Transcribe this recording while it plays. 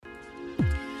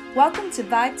Welcome to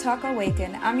Vibe Talk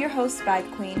Awaken. I'm your host, Vibe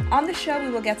Queen. On the show,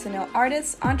 we will get to know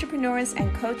artists, entrepreneurs,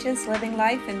 and coaches living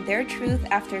life in their truth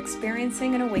after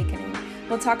experiencing an awakening.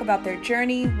 We'll talk about their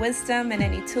journey, wisdom, and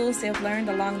any tools they've learned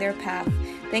along their path.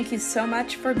 Thank you so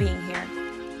much for being here.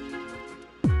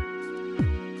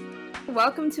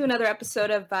 Welcome to another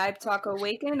episode of Vibe Talk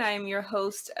Awaken. I am your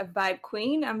host, Vibe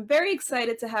Queen. I'm very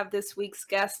excited to have this week's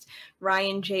guest,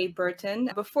 Ryan J. Burton.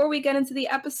 Before we get into the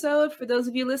episode, for those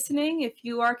of you listening, if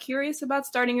you are curious about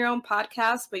starting your own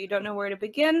podcast, but you don't know where to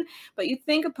begin, but you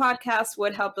think a podcast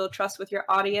would help build trust with your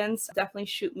audience, definitely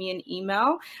shoot me an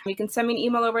email. You can send me an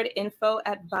email over to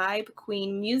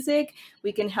info@vibequeenmusic.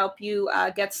 We can help you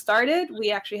get started.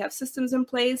 We actually have systems in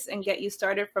place and get you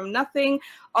started from nothing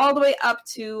all the way up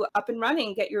to up and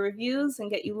running, get your reviews and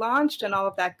get you launched and all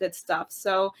of that good stuff.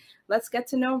 So let's get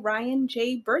to know Ryan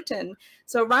J. Burton.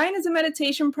 So Ryan is a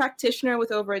meditation practitioner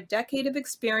with over a decade of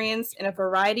experience in a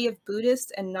variety of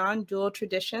Buddhist and non-dual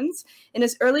traditions. In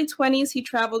his early 20s, he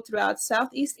traveled throughout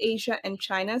Southeast Asia and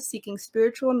China seeking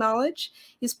spiritual knowledge.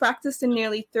 He's practiced in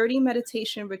nearly 30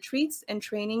 meditation retreats and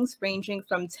trainings ranging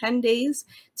from 10 days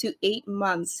to 8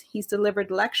 months. He's delivered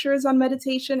lectures on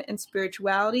meditation and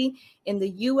spirituality in the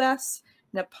US,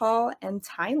 Nepal, and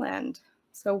Thailand.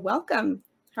 So welcome.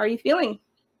 How are you feeling?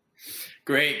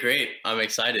 Great. I'm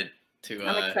excited to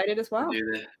I'm excited as well.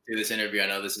 do this interview. I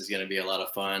know this is going to be a lot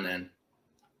of fun, and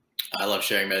I love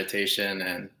sharing meditation,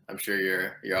 and I'm sure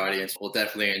your audience will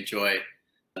definitely enjoy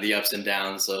the ups and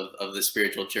downs of the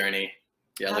spiritual journey.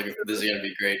 Yeah, this is going to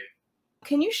be great.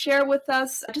 Can you share with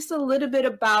us just a little bit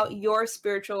about your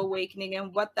spiritual awakening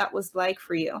and what that was like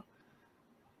for you?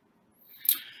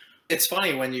 It's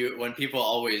funny when people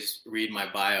always read my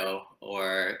bio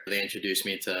or they introduce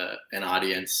me to an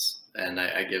audience and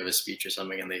I give a speech or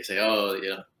something and they say, oh,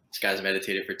 this guy's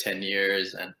meditated for 10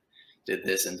 years and did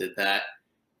this and did that.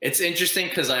 It's interesting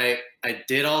because I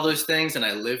did all those things and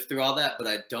I lived through all that, but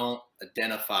I don't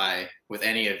identify with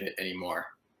any of it anymore.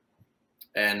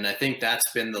 And I think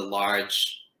that's been the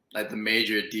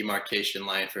major demarcation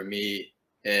line for me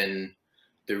in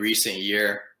the recent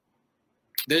year.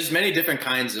 There's many different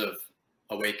kinds of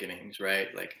awakenings, right?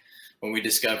 Like when we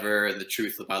discover the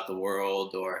truth about the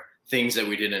world or things that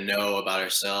we didn't know about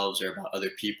ourselves or about other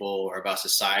people or about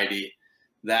society,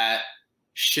 that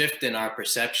shift in our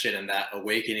perception and that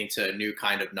awakening to a new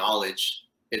kind of knowledge,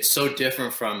 it's so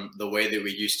different from the way that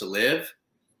we used to live.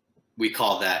 We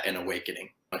call that an awakening.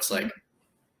 It's like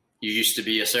you used to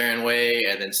be a certain way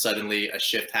and then suddenly a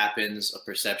shift happens, a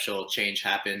perceptual change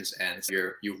happens, and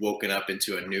you've woken up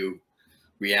into a new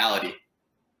reality.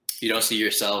 You don't see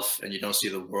yourself and you don't see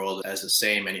the world as the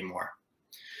same anymore.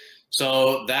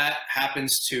 So that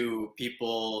happens to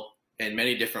people in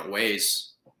many different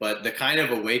ways, but the kind of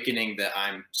awakening that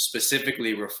I'm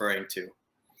specifically referring to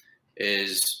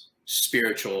is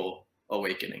spiritual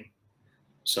awakening.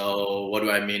 So what do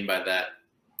I mean by that?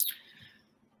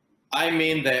 I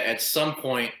mean that at some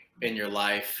point in your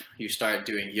life, you start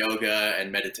doing yoga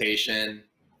and meditation.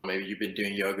 Maybe you've been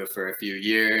doing yoga for a few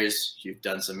years. You've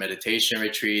done some meditation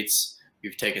retreats.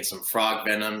 You've taken some frog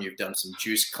venom. You've done some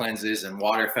juice cleanses and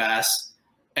water fasts.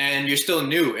 And you're still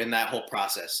new in that whole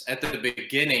process. At the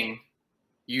beginning,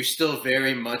 you still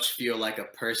very much feel like a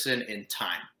person in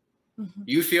time. Mm-hmm.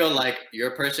 You feel like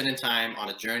you're a person in time on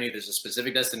a journey. There's a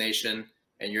specific destination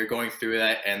and you're going through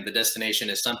that. And the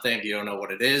destination is something, you don't know what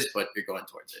it is, but you're going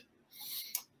towards it.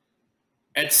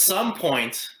 At some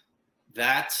point,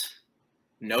 that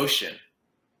notion,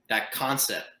 that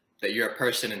concept that you're a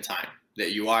person in time,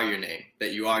 that you are your name,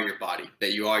 that you are your body,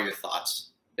 that you are your thoughts,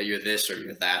 that you're this or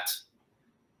you're that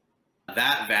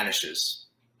vanishes.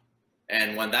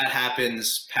 And when that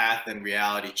happens, path and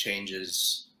reality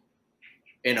changes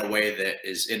in a way that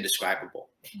is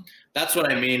indescribable. That's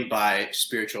what I mean by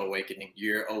spiritual awakening.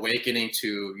 You're awakening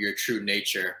to your true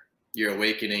nature. You're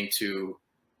awakening to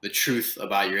the truth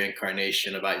about your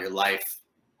incarnation, about your life,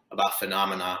 about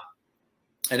phenomena.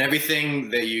 And everything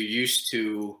that you used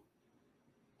to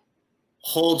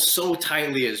hold so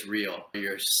tightly as real,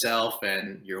 yourself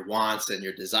and your wants and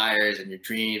your desires and your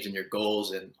dreams and your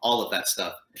goals and all of that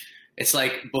stuff. It's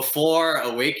like before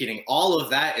awakening, all of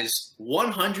that is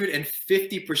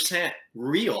 150%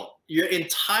 real. Your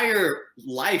entire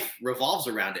life revolves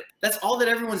around it. That's all that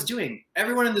everyone's doing.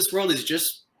 Everyone in this world is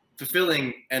just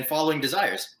fulfilling and following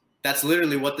desires. That's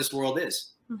literally what this world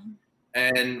is. Mm-hmm.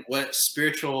 And what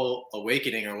spiritual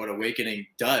awakening or what awakening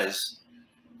does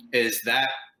is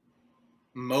that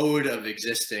mode of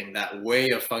existing, that way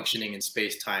of functioning in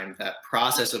space-time, that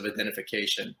process of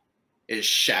identification is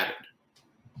shattered.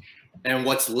 And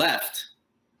what's left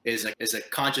is a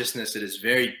consciousness that is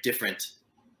very different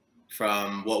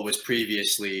from what was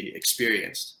previously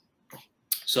experienced.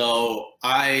 So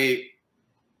I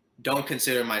don't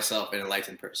consider myself an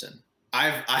enlightened person. I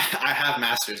have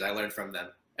masters. I learned from them,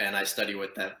 and I study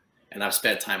with them, and I've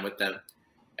spent time with them,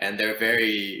 and they're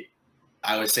very,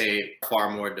 I would say, far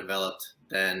more developed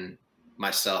than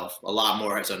myself. A lot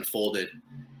more has unfolded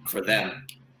for them.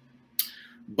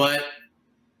 But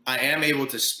I am able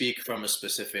to speak from a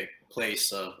specific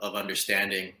place of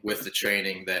understanding with the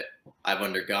training that I've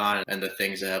undergone and the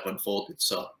things that have unfolded.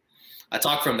 So I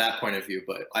talk from that point of view,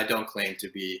 but I don't claim to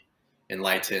be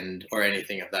enlightened or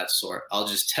anything of that sort. I'll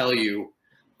just tell you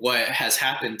what has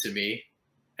happened to me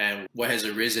and what has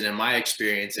arisen in my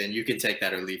experience, and you can take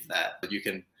that or leave that. You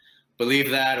can believe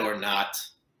that or not.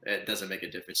 It doesn't make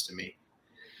a difference to me.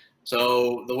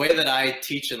 So the way that I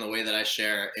teach and the way that I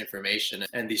share information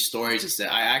and these stories is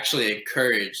that I actually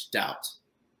encourage doubt.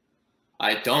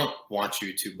 I don't want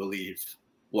you to believe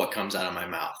what comes out of my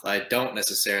mouth. I don't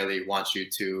necessarily want you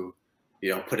to,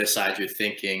 put aside your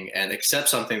thinking and accept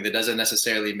something that doesn't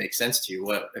necessarily make sense to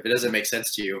you. If it doesn't make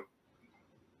sense to you,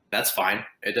 that's fine.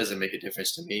 It doesn't make a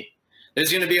difference to me.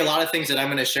 There's going to be a lot of things that I'm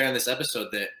going to share in this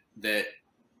episode that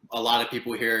a lot of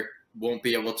people here won't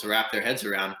be able to wrap their heads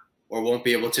around or won't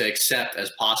be able to accept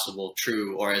as possible,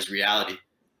 true, or as reality.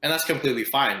 And that's completely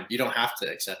fine. You don't have to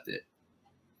accept it.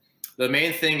 The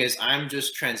main thing is I'm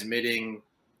just transmitting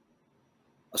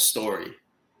a story.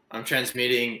 I'm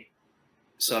transmitting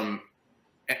some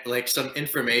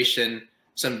information,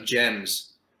 some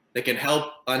gems that can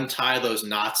help untie those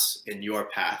knots in your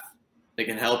path. That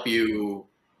can help you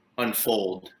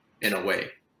unfold in a way.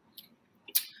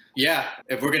 Yeah,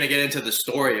 if we're going to get into the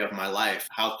story of my life,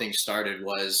 how things started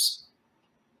was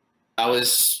I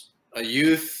was a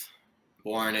youth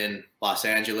born in Los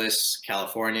Angeles,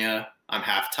 California. I'm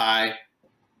half Thai.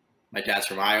 My dad's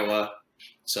from Iowa,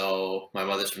 so my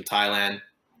mother's from Thailand.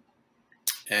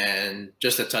 And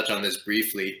just to touch on this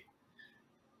briefly,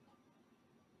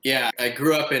 I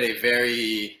grew up in a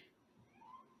very,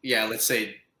 let's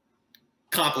say,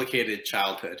 complicated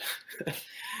childhood.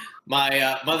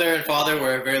 My mother and father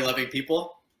were very loving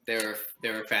people. They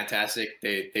were fantastic.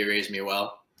 They raised me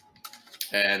well,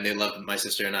 and they loved my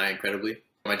sister and I incredibly.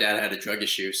 My dad had a drug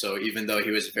issue, so even though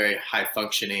he was a very high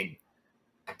functioning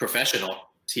professional,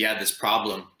 he had this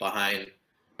problem behind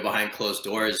closed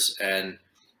doors, and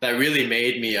that really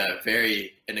made me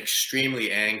an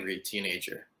extremely angry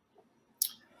teenager.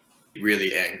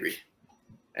 Really angry.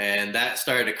 And that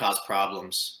started to cause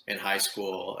problems in high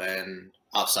school and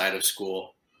outside of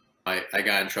school. I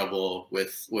got in trouble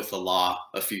with the law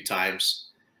a few times.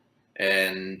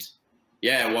 And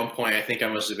at one point, I think I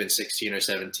must have been 16 or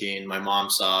 17, my mom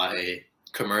saw a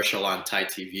commercial on Thai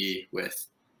TV with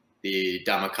the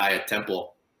Dhammakaya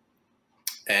temple.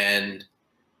 And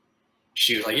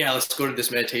she was like, let's go to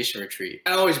this meditation retreat.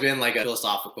 I've always been like a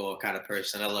philosophical kind of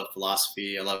person. I love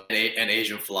philosophy. I love an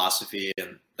Asian philosophy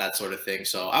and that sort of thing.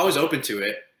 So I was open to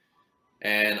it.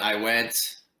 And I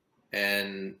went,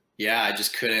 and I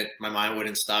just couldn't, my mind would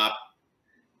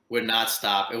not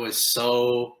stop. It was just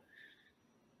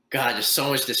so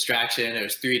much distraction. It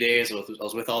was 3 days. I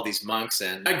was with all these monks,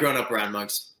 and I'd grown up around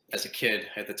monks as a kid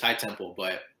at the Thai temple,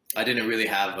 but I didn't really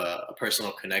have a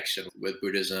personal connection with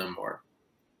Buddhism or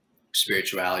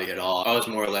spirituality at all. I was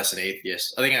more or less an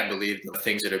atheist. I think I believed in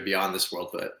things that are beyond this world,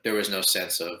 but there was no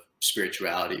sense of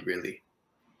spirituality really.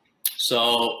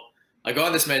 So I go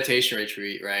on this meditation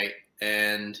retreat, right?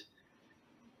 And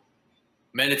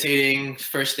meditating,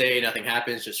 first day, nothing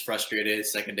happens, just frustrated.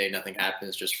 Second day, nothing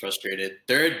happens, just frustrated.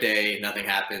 Third day, nothing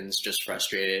happens, just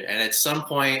frustrated. And at some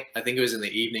point, I think it was in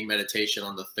the evening meditation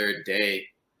on the third day,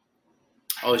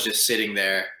 I was just sitting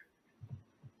there.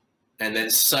 And then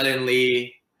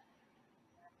suddenly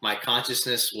my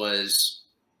consciousness was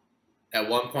at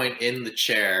one point in the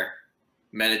chair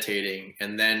meditating,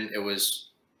 and then it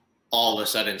was all of a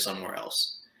sudden somewhere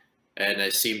else. And I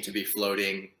seemed to be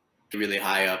floating really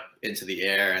high up into the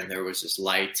air, and there was this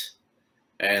light.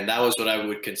 And that was what I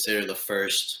would consider the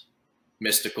first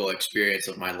mystical experience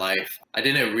of my life. I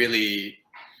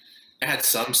had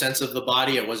some sense of the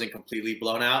body. It wasn't completely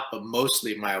blown out, but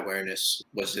mostly my awareness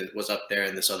was up there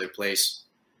in this other place.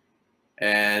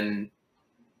 And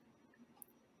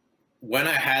when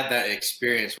I had that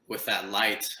experience with that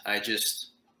light,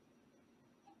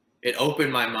 it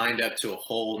opened my mind up to a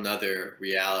whole nother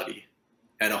reality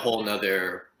and a whole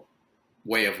nother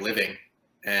way of living.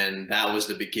 And that was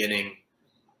the beginning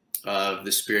of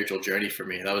the spiritual journey for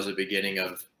me. That was the beginning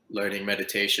of learning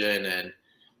meditation and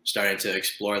starting to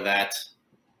explore that.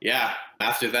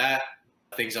 After that,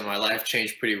 things in my life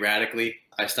changed pretty radically.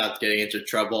 I stopped getting into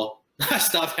trouble. I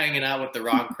stopped hanging out with the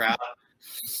wrong crowd.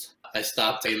 I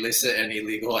stopped illicit and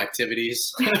illegal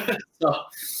activities. So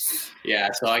yeah,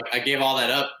 so I gave all that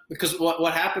up because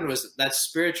what happened was that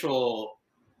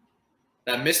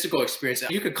mystical experience,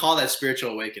 you could call that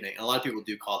spiritual awakening. A lot of people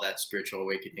do call that spiritual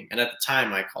awakening. And at the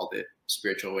time I called it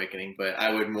spiritual awakening, but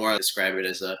I would more describe it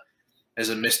as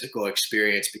a mystical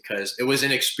experience because it was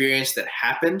an experience that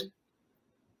happened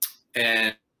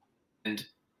and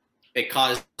it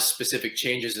caused specific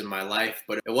changes in my life,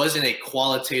 but it wasn't a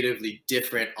qualitatively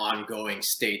different ongoing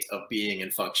state of being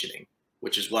and functioning,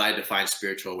 which is what I define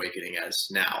spiritual awakening as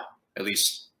now, at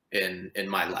least in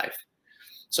my life.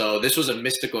 So this was a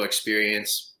mystical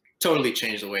experience, totally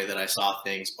changed the way that I saw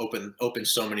things, opened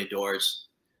so many doors.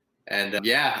 And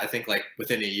I think like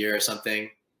within a year or something,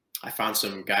 I found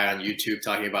some guy on YouTube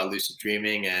talking about lucid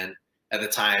dreaming. And at the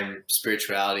time,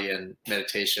 spirituality and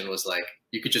meditation was like,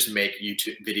 you could just make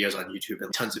YouTube videos on YouTube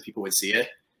and tons of people would see it.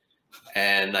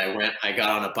 And I got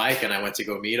on a bike and I went to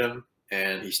go meet him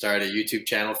and he started a YouTube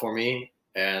channel for me.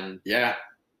 And I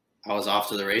was off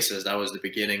to the races. That was the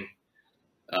beginning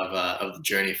of the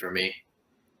journey for me.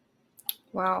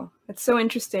 Wow. It's so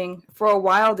interesting. For a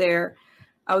while there,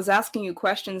 I was asking you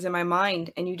questions in my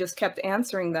mind and you just kept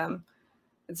answering them.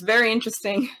 It's very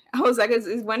interesting. I was like,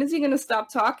 when is he going to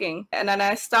stop talking? And then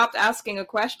I stopped asking a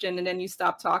question and then you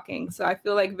stopped talking. So I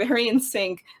feel like very in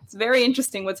sync. It's very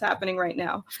interesting what's happening right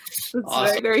now. It's awesome.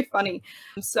 Very, very funny.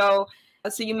 So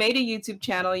you made a YouTube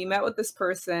channel, you met with this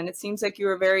person. It seems like you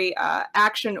were a very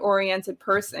action-oriented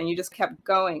person. You just kept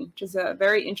going, which is a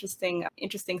very interesting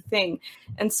thing.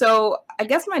 And so I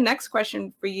guess my next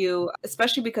question for you,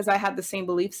 especially because I had the same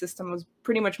belief system, was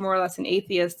pretty much more or less an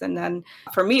atheist. And then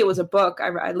for me, it was a book.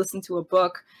 I listened to a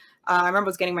book. I remember I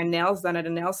was getting my nails done at a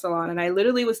nail salon. And I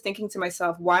literally was thinking to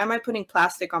myself, why am I putting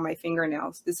plastic on my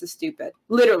fingernails? This is stupid,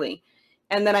 literally.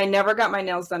 And then I never got my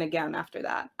nails done again after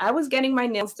that. I was getting my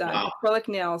nails done, wow, acrylic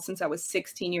nails, since I was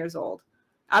 16 years old.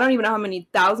 I don't even know how many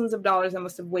thousands of dollars I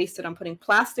must have wasted on putting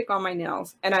plastic on my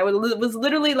nails. And I was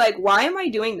literally like, why am I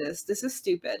doing this? This is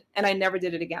stupid. And I never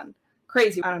did it again.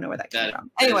 Crazy. I don't know where that came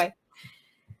from. Anyway.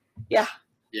 Yeah.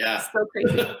 Yeah. So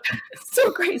crazy.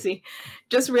 So crazy.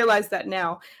 Just realized that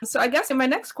now. So I guess my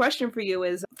next question for you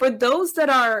is, for those that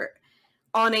are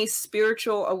on a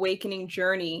spiritual awakening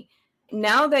journey,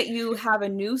 now that you have a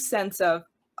new sense of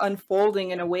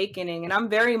unfolding and awakening, and I'm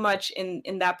very much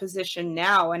in that position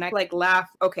now, and I like laugh,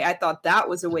 okay, I thought that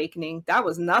was awakening. That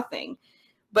was nothing.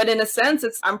 But in a sense,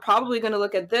 I'm probably going to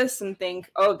look at this and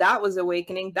think, oh, that was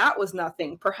awakening. That was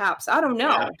nothing, perhaps. I don't know.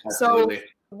 Yeah, so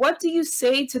what do you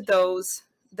say to those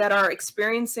that are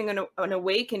experiencing an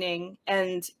awakening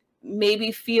and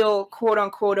maybe feel quote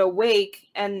unquote awake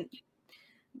and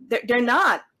they're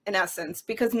not? In essence,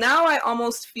 because now I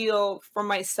almost feel for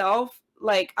myself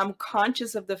like I'm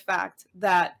conscious of the fact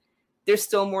that there's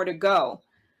still more to go.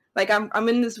 Like I'm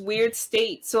in this weird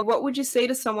state. So what would you say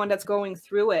to someone that's going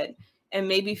through it and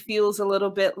maybe feels a little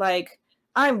bit like,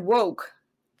 I'm woke,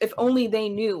 if only they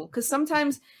knew? Because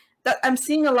sometimes that I'm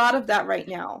seeing a lot of that right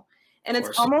now. And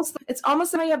it's almost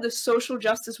like you have the social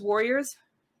justice warriors,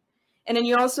 and then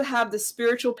you also have the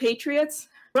spiritual patriots.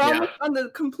 We're all on the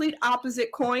complete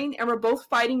opposite coin, and we're both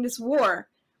fighting this war.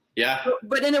 Yeah.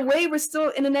 But in a way, we're still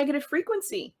in a negative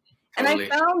frequency. Totally.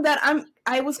 And I found that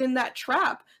I was in that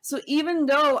trap. So even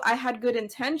though I had good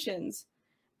intentions,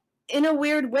 in a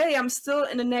weird way, I'm still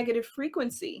in a negative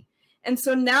frequency. And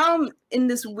so now I'm in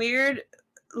this weird,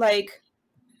 like,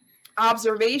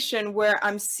 observation where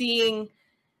I'm seeing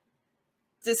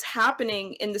this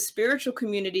happening in the spiritual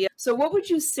community. So what would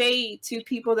you say to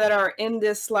people that are in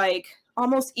this, like,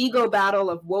 almost ego battle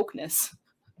of wokeness?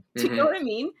 Do you know what I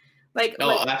mean? Like, no,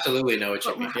 I absolutely know what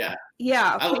you mean. Yeah.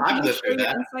 Yeah. I've lived through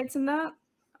that. Insights in that?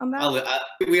 On that?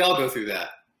 We all go through that.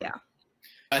 Yeah.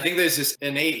 I think there's this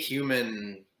innate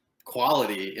human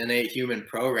quality, innate human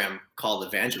program called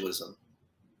evangelism.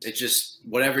 It's just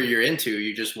whatever you're into,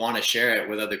 you just want to share it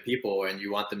with other people and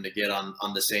you want them to get on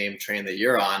the same train that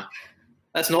you're on.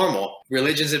 That's normal.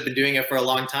 Religions have been doing it for a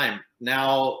long time.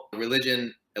 Now,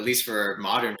 religion, at least for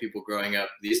modern people growing up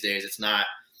these days,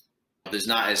 there's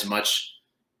not as much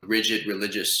rigid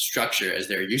religious structure as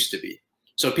there used to be.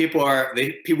 So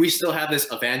we still have this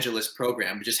evangelist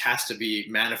program. It just has to be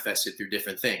manifested through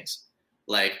different things.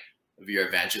 Like you're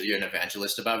an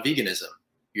evangelist about veganism.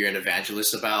 You're an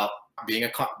evangelist about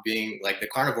being like the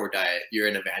carnivore diet. You're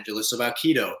an evangelist about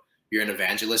keto. You're an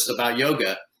evangelist about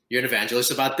yoga. You're an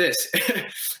evangelist about this.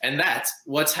 And that's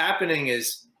what's happening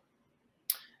is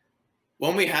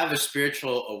when we have a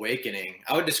spiritual awakening,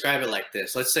 I would describe it like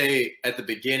this. Let's say at the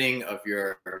beginning of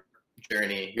your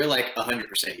journey, you're like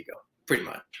 100% ego, pretty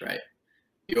much, right?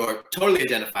 You're totally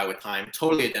identified with time,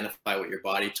 totally identified with your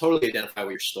body, totally identified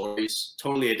with your stories,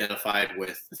 totally identified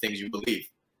with the things you believe.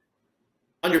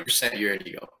 100% you're an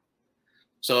ego.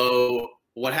 So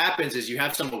what happens is you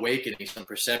have some awakening, some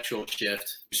perceptual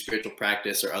shift, spiritual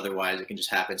practice or otherwise. It can just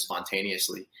happen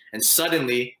spontaneously. And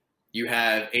suddenly you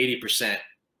have 80%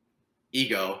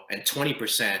 ego and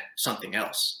 20% something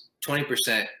else.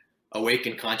 20%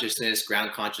 awakened consciousness,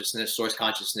 ground consciousness, source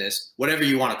consciousness, whatever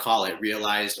you want to call it,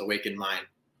 realized awakened mind.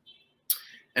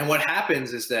 And what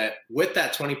happens is that with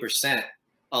that 20%,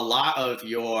 a lot of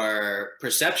your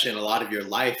perception, a lot of your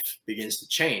life begins to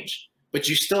change. But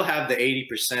you still have the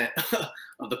 80%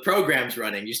 of the programs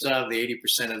running. You still have the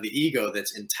 80% of the ego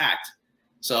that's intact.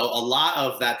 So a lot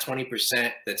of that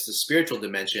 20% that's the spiritual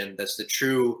dimension, that's the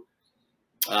true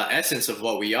essence of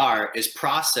what we are, is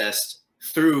processed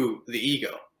through the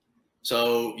ego.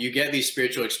 So you get these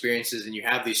spiritual experiences and you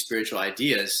have these spiritual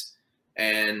ideas,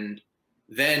 and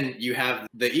then you have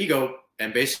the ego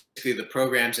and basically the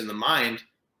programs in the mind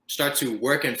start to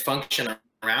work and function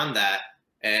around that.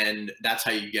 And that's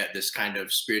how you get this kind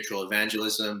of spiritual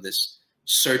evangelism, this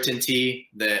certainty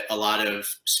that a lot of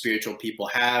spiritual people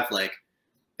have. Like,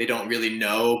 they don't really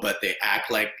know, but they act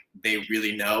like they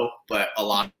really know. But a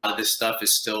lot of this stuff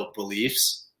is still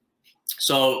beliefs.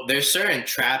 So there's certain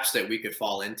traps that we could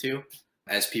fall into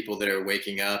as people that are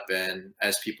waking up and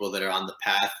as people that are on the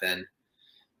path. And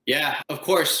yeah, of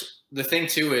course, the thing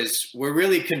too is we're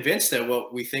really convinced that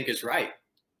what we think is right.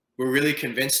 We're really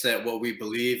convinced that what we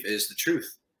believe is the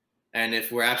truth. And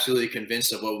if we're absolutely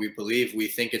convinced of what we believe, we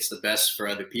think it's the best for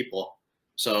other people.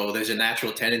 So there's a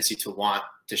natural tendency to want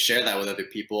to share that with other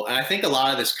people. And I think a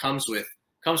lot of this comes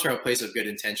from a place of good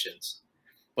intentions.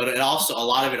 But a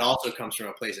lot of it also comes from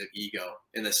a place of ego,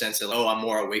 in the sense of, oh, I'm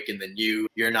more awakened than you.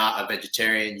 You're not a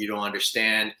vegetarian. You don't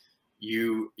understand.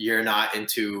 You're not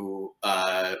into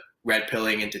red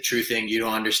pilling, into truthing. You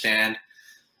don't understand.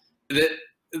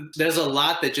 There's a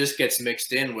lot that just gets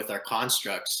mixed in with our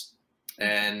constructs.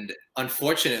 And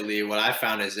unfortunately, what I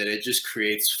found is that it just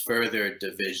creates further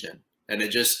division, and it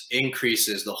just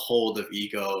increases the hold of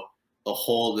ego, the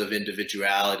hold of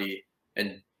individuality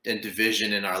and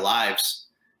division in our lives.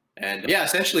 And yeah,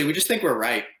 essentially, we just think we're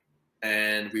right,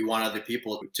 and we want other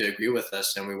people to agree with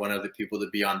us, and we want other people to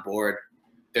be on board.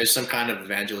 There's some kind of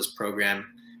evangelist program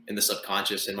in the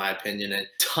subconscious, in my opinion, and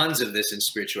tons of this in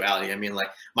spirituality. I mean, like,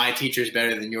 my teacher is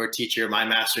better than your teacher. My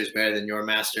master is better than your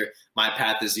master. My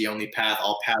path is the only path.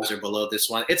 All paths are below this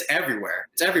one. It's everywhere.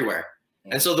 It's everywhere.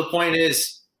 Yeah. And so the point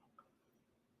is,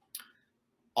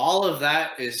 all of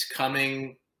that is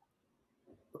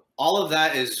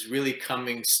really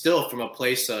coming still from a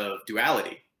place of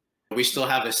duality. We still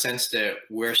have a sense that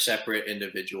we're separate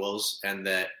individuals, and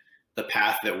that the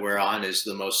path that we're on is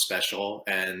the most special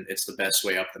and it's the best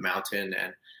way up the mountain.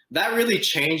 And that really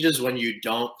changes when you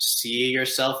don't see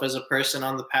yourself as a person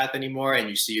on the path anymore, and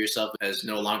you see yourself as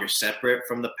no longer separate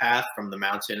from the path, from the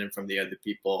mountain, and from the other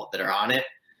people that are on it.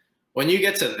 When you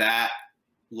get to that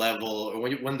level, or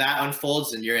when that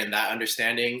unfolds and you're in that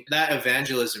understanding, that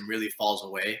evangelism really falls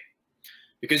away,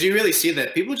 because you really see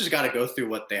that people just got to go through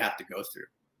what they have to go through.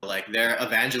 Like, their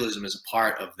evangelism is a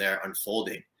part of their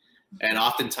unfolding. And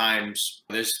oftentimes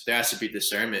there has to be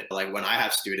discernment. Like, when I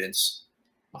have students,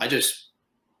 when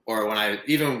I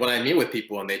meet with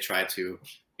people and they try to,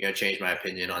 change my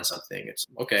opinion on something, it's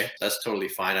okay. That's totally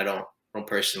fine. I don't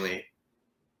personally,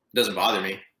 it doesn't bother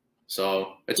me.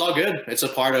 So it's all good. It's a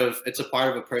part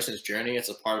of a person's journey. It's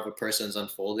a part of a person's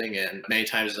unfolding. And many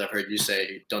times, as I've heard you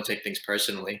say, don't take things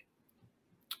personally.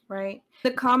 Right.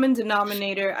 The common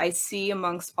denominator I see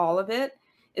amongst all of it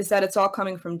is that it's all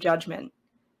coming from judgment.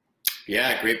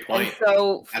 Yeah, great point. And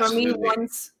so for me,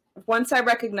 once I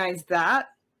recognized that,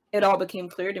 it all became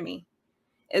clear to me,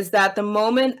 is that the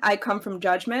moment I come from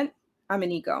judgment, I'm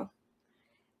an ego.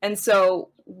 And so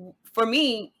for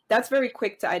me, that's very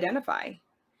quick to identify.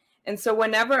 And so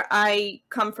whenever I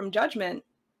come from judgment,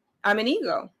 I'm an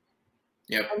ego.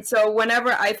 Yep. And so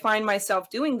whenever I find myself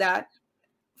doing that,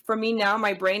 for me now,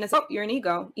 my brain is, oh, you're an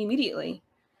ego, immediately.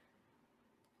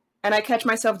 And I catch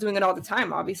myself doing it all the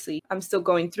time. Obviously, I'm still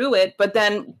going through it. But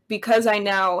then because I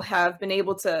now have been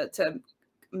able to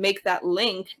make that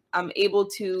link, I'm able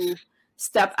to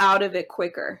step out of it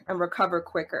quicker and recover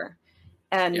quicker.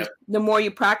 And yep. The more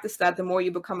you practice that, the more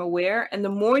you become aware, and the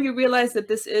more you realize that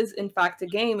this is, in fact, a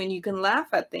game, and you can laugh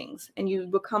at things and you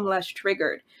become less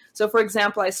triggered. So, for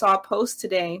example, I saw a post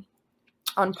today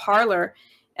on Parler,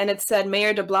 and it said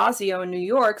Mayor de Blasio in New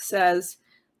York says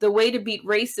the way to beat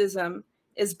racism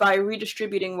is by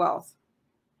redistributing wealth.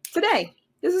 Today.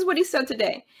 This is what he said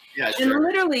today. Yeah, sure. And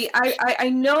literally, I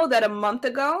know that a month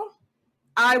ago,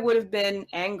 I would have been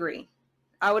angry.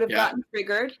 I would have Yeah. gotten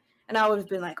triggered, and I would have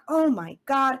been like, oh my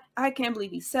God, I can't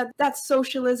believe he said that. That's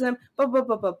socialism, blah, blah,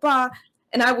 blah, blah, blah.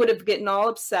 And I would have gotten all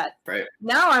upset. Right.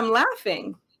 Now I'm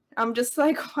laughing. I'm just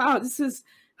like, wow, this is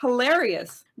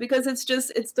hilarious, because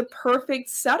it's the perfect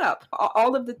setup.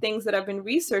 All of the things that I've been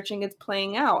researching, it's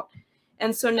playing out.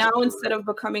 And so now instead of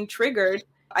becoming triggered,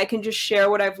 I can just share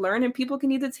what I've learned, and people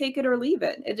can either take it or leave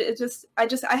it.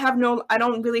 I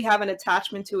don't really have an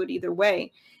attachment to it either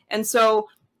way. And so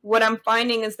what I'm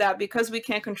finding is that because we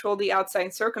can't control the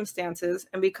outside circumstances,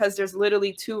 and because there's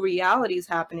literally two realities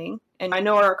happening, and I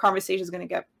know our conversation is going to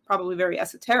get probably very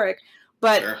esoteric,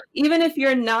 but Sure. even if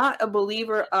you're not a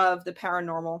believer of the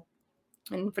paranormal,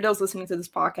 and for those listening to this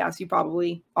podcast, you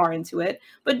probably are into it,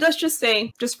 but let's just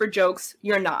say, just for jokes,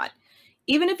 you're not.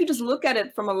 Even if you just look at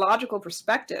it from a logical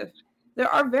perspective, there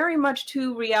are very much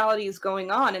two realities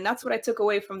going on. And that's what I took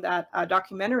away from that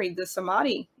documentary, the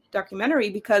Samadhi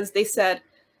documentary, because they said,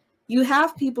 you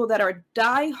have people that are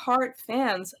diehard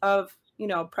fans of,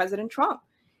 President Trump.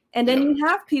 And then you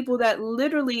have people that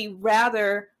literally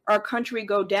rather our country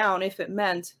go down if it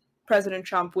meant President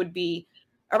Trump would be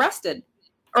arrested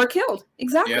or killed.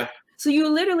 Exactly. Yeah. So you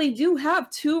literally do have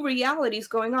two realities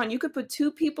going on. You could put two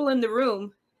people in the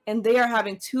room and they are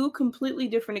having two completely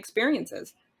different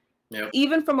experiences. Yep.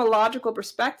 Even from a logical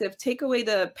perspective, take away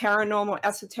the paranormal,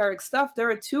 esoteric stuff. There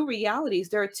are two realities.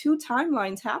 There are two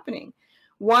timelines happening.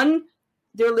 One,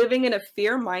 they're living in a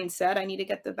fear mindset. I need to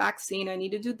get the vaccine. I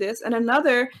need to do this. And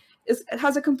another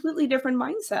has a completely different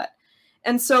mindset.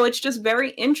 And so it's just very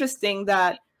interesting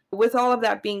that with all of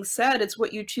that being said, it's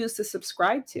what you choose to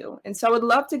subscribe to. And so I would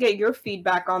love to get your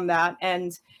feedback on that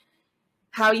and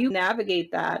how you navigate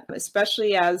that,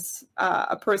 especially as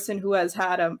a person who has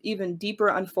had an even deeper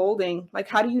unfolding. Like,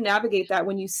 how do you navigate that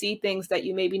when you see things that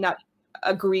you maybe not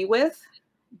agree with?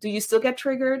 Do you still get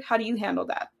triggered? How do you handle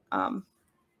that?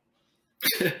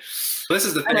 This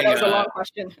is the thing. I know that was a long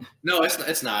question. No,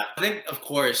 it's not. I think, of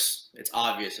course, it's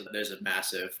obvious that there's a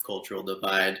massive cultural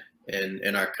divide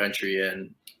in our country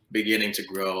and beginning to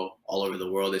grow all over the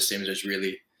world. It seems there's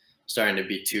really starting to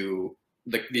be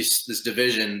this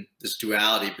division, this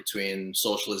duality between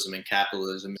socialism and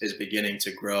capitalism is beginning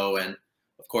to grow. And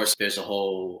of course, there's a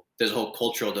whole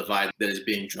cultural divide that is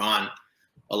being drawn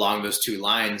along those two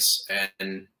lines.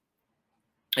 And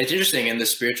it's interesting, in the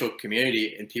spiritual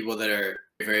community and people that are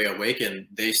very awakened,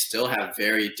 they still have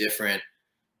very different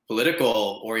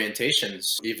political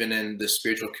orientations. Even in the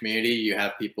spiritual community, you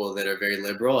have people that are very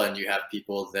liberal and you have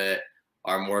people that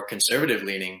are more conservative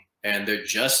leaning, and they're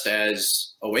just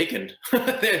as awakened.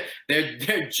 they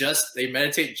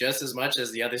meditate just as much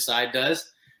as the other side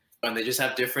does, and they just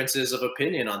have differences of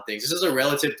opinion on things. This is a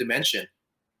relative dimension.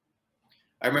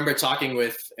 I remember talking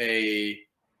with a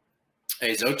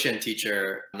Dzogchen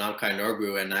teacher, Namkhai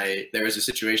Norbu, and there was a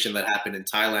situation that happened in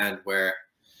Thailand where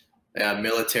a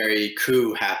military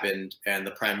coup happened and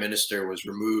the prime minister was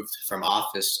removed from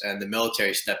office, and the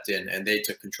military stepped in and they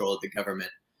took control of the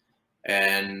government.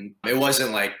 And it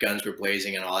wasn't like guns were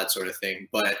blazing and all that sort of thing,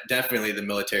 but definitely the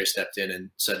military stepped in and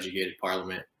subjugated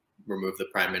parliament, removed the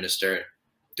prime minister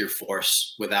through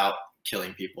force without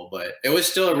killing people. But it was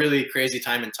still a really crazy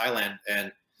time in Thailand,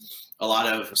 and a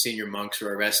lot of senior monks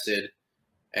were arrested,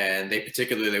 and they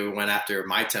particularly went after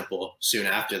my temple soon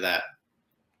after that.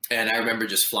 And I remember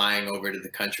just flying over to the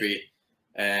country,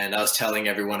 and I was telling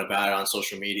everyone about it on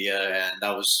social media, and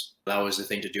that was the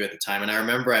thing to do at the time. And I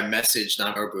remember I messaged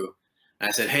Namkhai Norbu, and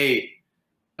I said, "Hey,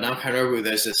 Namkhai Norbu,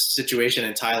 there's this situation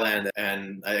in Thailand,"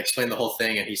 and I explained the whole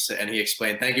thing, and he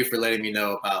explained, "Thank you for letting me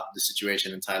know about the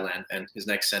situation in Thailand." And his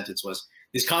next sentence was,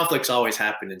 "These conflicts always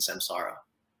happen in samsara."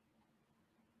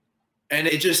 And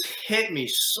it just hit me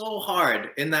so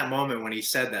hard in that moment when he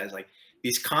said that. It's like,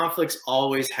 these conflicts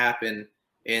always happen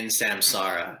in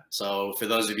samsara. So for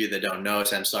those of you that don't know,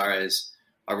 samsara is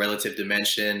a relative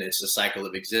dimension. It's a cycle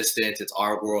of existence. It's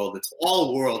our world. It's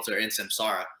all worlds are in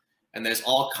samsara. And there's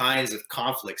all kinds of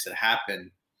conflicts that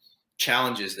happen,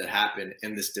 challenges that happen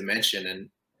in this dimension. And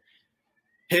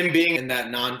him being in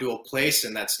that non-dual place,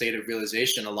 in that state of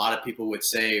realization, a lot of people would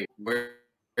say,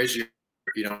 where's your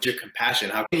compassion?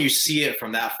 How can you see it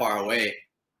from that far away?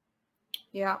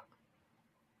 Yeah.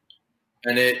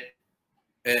 And it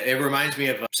reminds me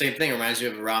of the same thing. It reminds me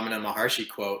of a Ramana Maharshi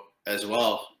quote as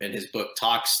well in his book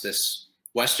Talks. This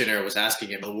Westerner was asking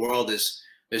him, the world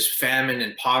there's famine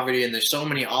and poverty, and there's so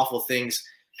many awful things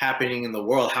happening in the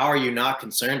world. How are you not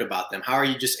concerned about them? How are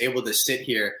you just able to sit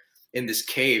here in this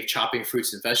cave, chopping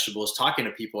fruits and vegetables, talking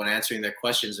to people and answering their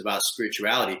questions about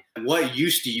spirituality? What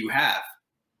use do you have?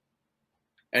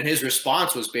 And his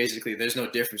response was basically, there's no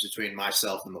difference between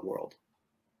myself and the world.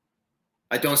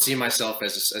 I don't see myself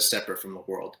as separate from the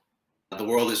world. The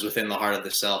world is within the heart of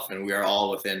the self, and we are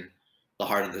all within the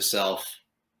heart of the self.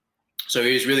 So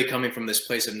he was really coming from this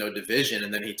place of no division.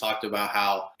 And then he talked about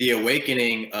how the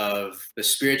awakening of the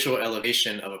spiritual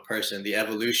elevation of a person, the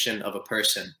evolution of a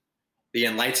person, the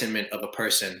enlightenment of a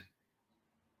person,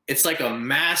 it's like a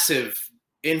massive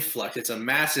influx. It's a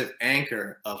massive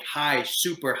anchor of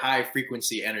super high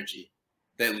frequency energy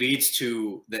that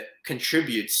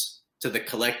contributes to the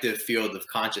collective field of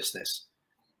consciousness.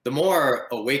 The more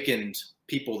awakened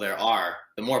people there are,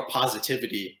 the more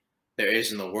positivity there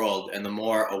is in the world, and the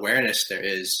more awareness there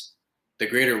is, the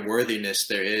greater worthiness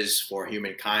there is for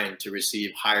humankind to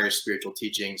receive higher spiritual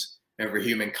teachings and for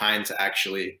humankind to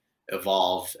actually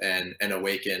evolve and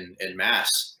awaken en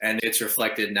masse. And it's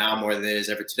reflected now more than it is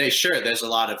ever today. Sure, there's a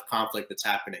lot of conflict that's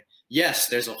happening. Yes,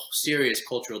 there's a serious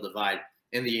cultural divide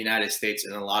in the United States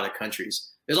and in a lot of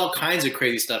countries. There's all kinds of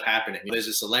crazy stuff happening. There's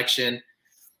this election.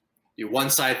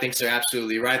 One side thinks they're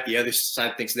absolutely right. The other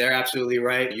side thinks they're absolutely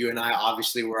right. You and I,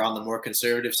 obviously, we're on the more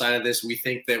conservative side of this. We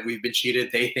think that we've been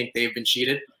cheated. They think they've been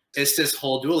cheated. It's this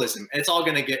whole dualism. It's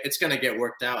going to get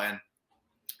worked out, and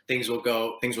things will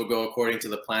go according to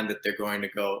the plan that they're going to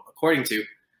go according to.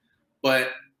 But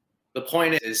the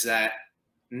point is that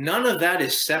none of that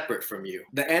is separate from you.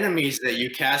 The enemies that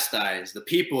you chastise, the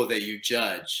people that you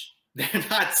judge, they're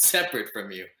not separate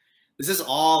from you. This is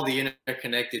all the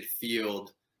interconnected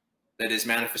field that is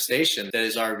manifestation, that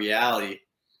is our reality.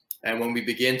 And when we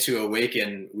begin to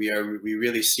awaken, we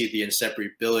really see the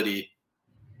inseparability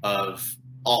of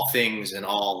all things and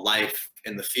all life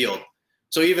in the field.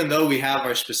 So even though we have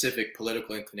our specific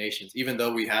political inclinations, even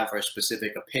though we have our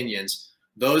specific opinions,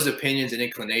 those opinions and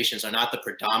inclinations are not the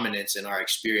predominance in our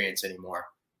experience anymore.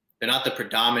 They're not the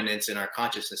predominance in our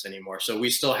consciousness anymore. So we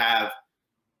still have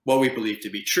what we believe to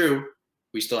be true.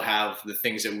 We still have the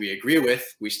things that we agree with.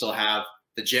 We still have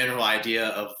the general idea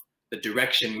of the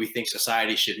direction we think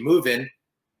society should move in.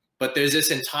 But there's this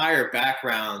entire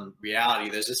background reality.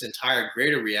 There's this entire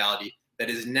greater reality that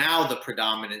is now the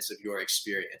predominance of your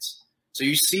experience. So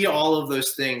you see all of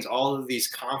those things, all of these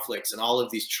conflicts and all of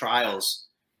these trials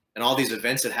and all these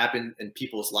events that happen in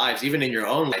people's lives, even in your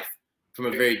own life, from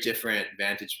a very different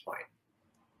vantage point,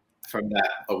 from that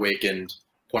awakened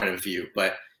point of view.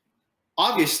 But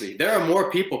obviously, there are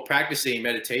more people practicing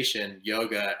meditation,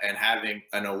 yoga, and having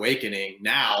an awakening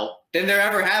now than there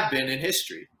ever have been in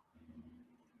history.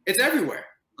 It's everywhere.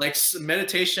 Like,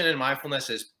 meditation and mindfulness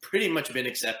has pretty much been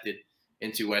accepted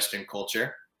into Western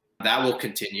culture. That will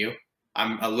continue.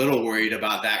 I'm a little worried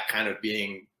about that kind of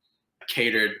being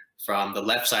catered from the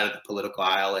left side of the political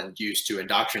aisle and used to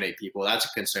indoctrinate people. That's a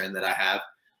concern that I have.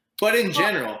 But in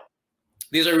general,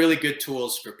 these are really good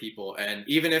tools for people. And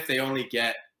even if they only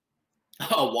get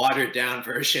a watered down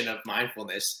version of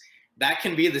mindfulness, that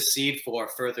can be the seed for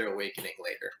further awakening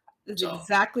later. That's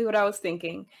exactly what I was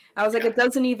thinking. I was like, it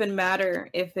doesn't even matter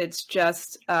if it's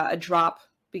just a drop,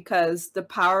 because the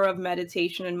power of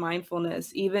meditation and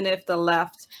mindfulness, even if the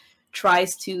left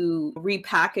tries to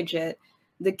repackage it,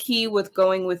 the key with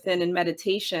going within in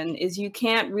meditation is you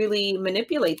can't really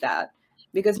manipulate that,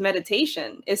 because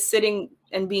meditation is sitting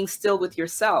and being still with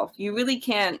yourself. You really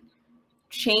can't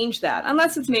change that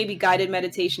unless it's maybe guided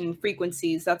meditation and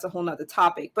frequencies. That's a whole nother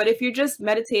topic. But if you're just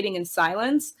meditating in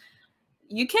silence,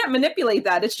 you can't manipulate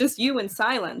that. It's just you in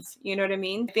silence. You know what I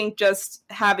mean? I think just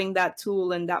having that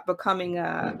tool and that becoming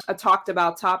a talked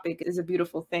about topic is a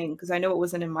beautiful thing, because I know it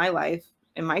wasn't in my life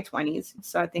in my 20s.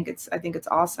 So I think it's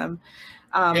awesome.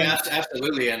 Yeah,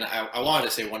 absolutely. And I wanted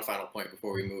to say one final point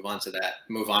before we move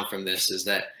on from this, is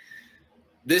that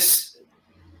this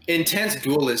intense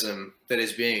dualism that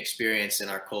is being experienced in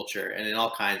our culture and in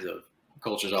all kinds of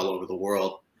cultures all over the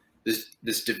world,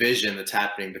 this division that's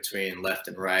happening between left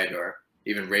and right, or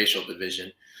even racial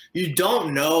division, you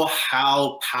don't know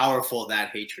how powerful that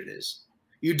hatred is.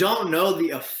 You don't know the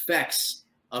effects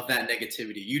of that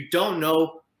negativity. You don't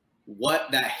know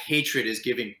what that hatred is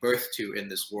giving birth to in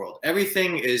this world.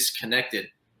 Everything is connected.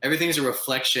 Everything's a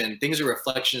reflection. Things are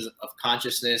reflections of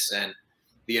consciousness, and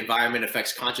the environment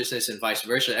affects consciousness and vice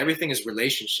versa. Everything is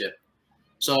relationship.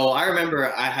 So I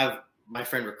remember I have my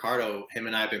friend Ricardo, him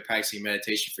and I have been practicing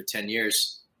meditation for 10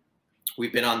 years.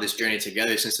 We've been on this journey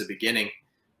together since the beginning.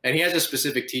 And he has a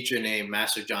specific teacher named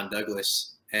Master John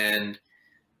Douglas. And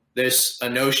there's a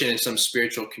notion in some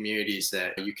spiritual communities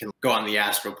that you can go on the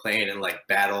astral plane and like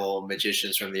battle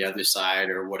magicians from the other side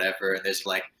or whatever. And there's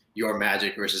like your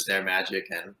magic versus their magic.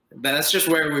 And that's just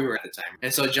where we were at the time.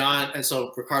 And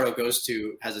so Ricardo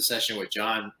has a session with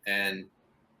John, and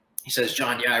he says,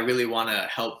 John, yeah, I really want to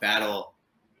help battle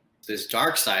this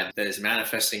dark side that is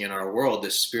manifesting in our world,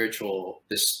 this spiritual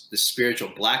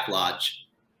Black Lodge.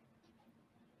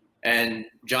 And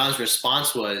John's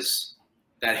response was,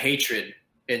 that hatred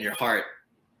in your heart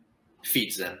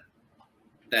feeds them.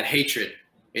 That hatred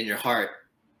in your heart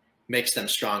makes them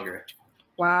stronger.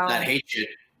 Wow. That hatred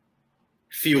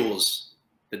fuels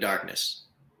the darkness.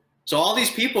 So all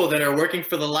these people that are working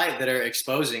for the light, that are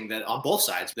exposing, that on both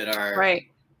sides, that are right,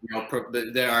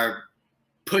 that are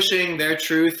pushing their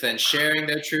truth and sharing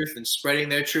their truth and spreading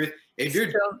their truth, if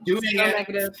you're doing it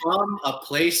negative from a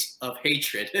place of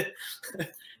hatred,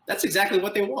 that's exactly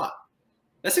what they want.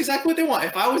 That's exactly what they want.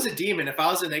 If I was a demon, if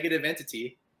I was a negative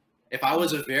entity, if I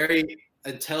was a very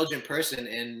intelligent person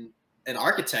in an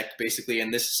architect basically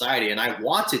in this society, and I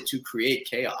wanted to create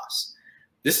chaos,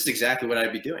 this is exactly what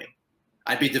I'd be doing.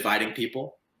 I'd be dividing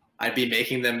people. I'd be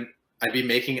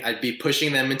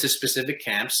pushing them into specific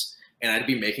camps, and I'd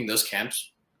be making those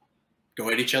camps go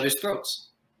at each other's throats.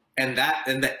 And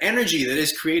the energy that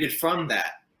is created from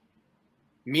that,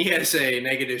 me as a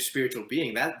negative spiritual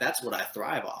being, that's what I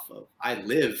thrive off of. I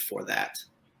live for that.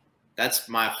 That's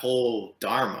my whole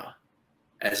dharma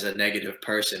as a negative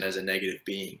person, as a negative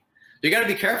being. You got to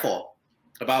be careful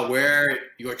about where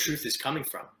your truth is coming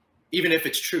from. Even if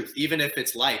it's truth, even if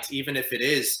it's light, even if it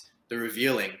is the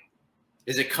revealing,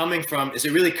 is it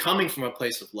really coming from a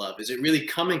place of love? Is it really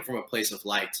coming from a place of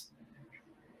light?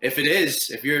 If it is,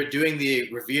 if you're doing the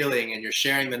revealing and you're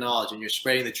sharing the knowledge and you're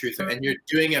spreading the truth and you're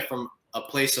doing it from a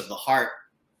place of the heart,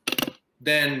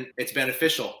 then it's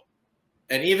beneficial.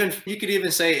 And even you could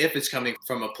even say if it's coming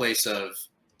from a place of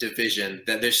division,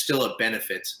 that there's still a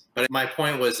benefit. But my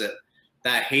point was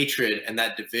that hatred and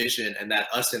that division and that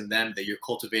us and them that you're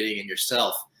cultivating in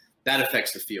yourself, that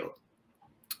affects the field.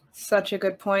 Such a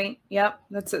good point. Yep,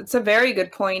 it's a very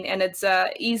good point, and it's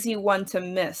a easy one to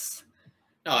miss.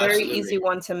 Very easy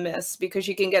one to miss, because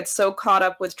you can get so caught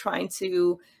up with trying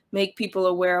to make people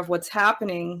aware of what's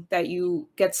happening that you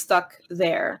get stuck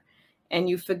there. And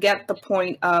you forget the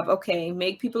point of, okay,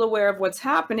 make people aware of what's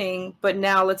happening, but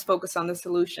now let's focus on the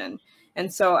solution.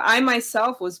 And so I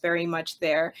myself was very much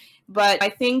there, but I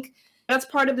think that's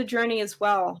part of the journey as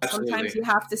well. Absolutely. Sometimes you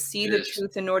have to see the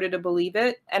truth in order to believe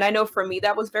it. And I know for me,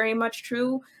 that was very much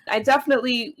true. I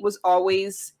definitely was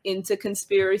always into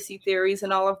conspiracy theories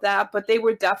and all of that, but they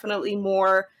were definitely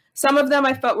more, some of them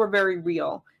I felt were very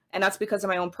real. And that's because of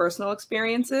my own personal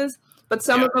experiences. But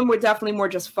some of them were definitely more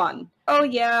just fun. Oh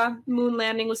yeah, moon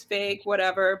landing was fake,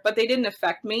 whatever. But they didn't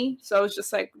affect me. So I was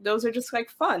just like, those are just like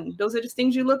fun. Those are just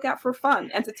things you look at for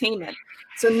fun, entertainment.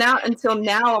 So until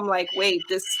now, I'm like, wait,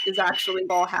 this is actually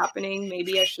all happening.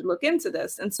 Maybe I should look into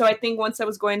this. And so I think once I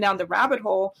was going down the rabbit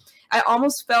hole, I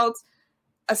almost felt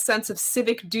a sense of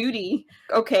civic duty.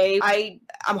 Okay,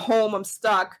 I'm home, I'm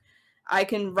stuck. I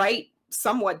can write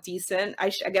somewhat decent. I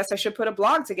guess I should put a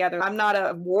blog together. I'm not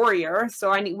a warrior, so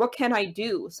what can I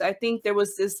do? So I think there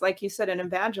was this, like you said, an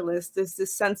evangelist, there's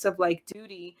this sense of like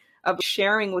duty of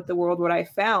sharing with the world what I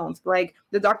found. Like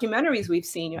the documentaries we've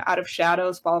seen, Out of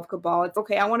Shadows, Fall of Cabal, it's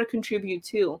okay, I want to contribute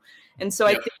too. And so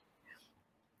I think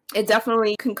it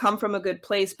definitely can come from a good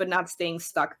place, but not staying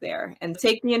stuck there, and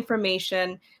take the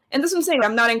information. And this is what I'm saying.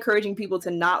 I'm not encouraging people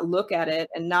to not look at it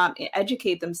and not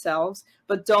educate themselves,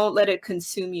 but don't let it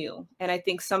consume you. And I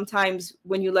think sometimes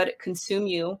when you let it consume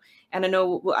you, and I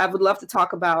know I would love to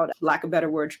talk about, lack of better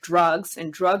words, drugs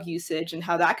and drug usage and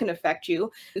how that can affect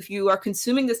you. If you are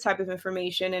consuming this type of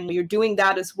information and you're doing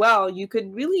that as well, you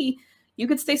could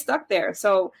stay stuck there.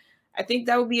 So I think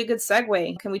that would be a good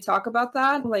segue. Can we talk about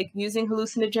that? Like using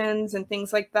hallucinogens and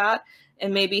things like that,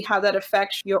 and maybe how that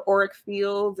affects your auric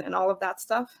field and all of that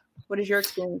stuff? What is your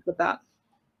experience with that?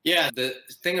 Yeah, the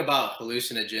thing about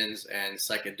hallucinogens and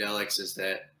psychedelics is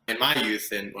that in my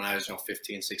youth, and when I was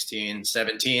 15, 16,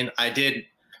 17, I did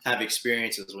have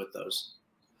experiences with those.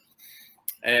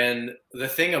 And the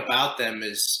thing about them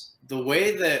is the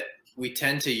way that we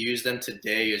tend to use them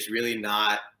today is really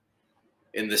not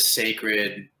in the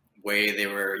sacred way they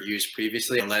were used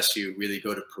previously, unless you really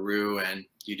go to Peru and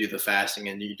you do the fasting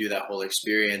and you do that whole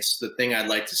experience. The thing I'd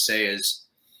like to say is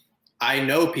I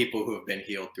know people who have been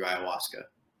healed through ayahuasca.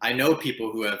 I know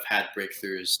people who have had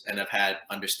breakthroughs and have had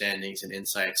understandings and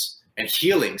insights and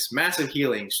healings, massive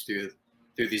healings through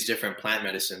these different plant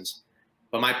medicines.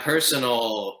 But my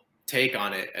personal take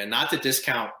on it, and not to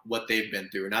discount what they've been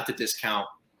through, not to discount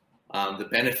the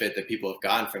benefit that people have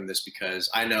gotten from this, because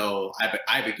I know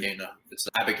Ibogaine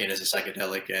is a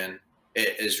psychedelic, and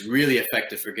it is really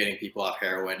effective for getting people off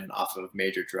heroin and off of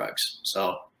major drugs.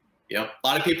 So, a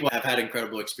lot of people have had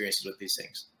incredible experiences with these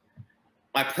things.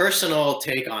 My personal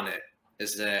take on it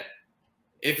is that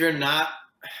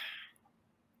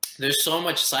there's so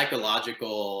much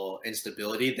psychological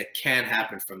instability that can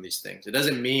happen from these things. It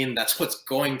doesn't mean that's what's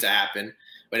going to happen,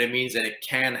 but it means that it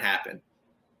can happen.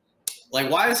 Like,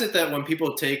 why is it that when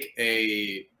people take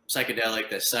a psychedelic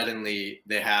that suddenly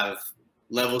they have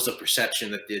levels of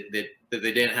perception that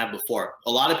they didn't have before?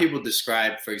 A lot of people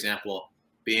describe, for example,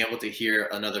 being able to hear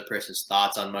another person's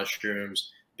thoughts on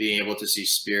mushrooms, being able to see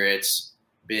spirits,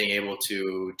 being able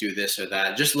to do this or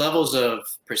that, just levels of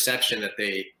perception that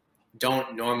they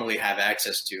don't normally have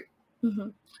access to. Mm-hmm.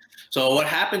 So what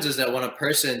happens is that when a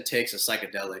person takes a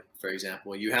psychedelic, for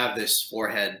example, you have this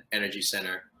forehead energy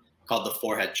center called the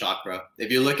forehead chakra.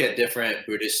 If you look at different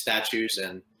Buddhist statues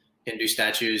and Hindu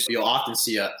statues, you'll often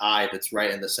see an eye that's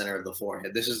right in the center of the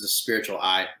forehead. This is the spiritual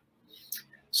eye.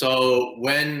 So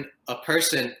when a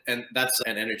person, and that's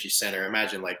an energy center,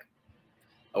 imagine like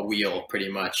a wheel pretty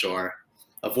much, or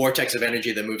a vortex of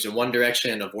energy that moves in one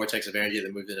direction, a vortex of energy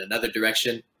that moves in another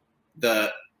direction.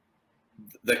 The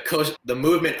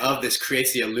movement of this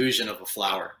creates the illusion of a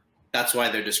flower. That's why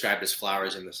they're described as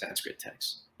flowers in the Sanskrit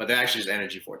text, but they're actually just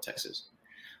energy vortexes.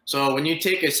 So when you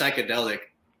take a psychedelic,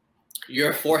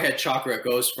 your forehead chakra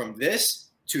goes from this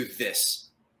to this,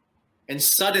 and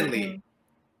suddenly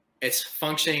it's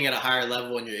functioning at a higher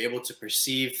level, and you're able to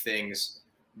perceive things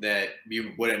that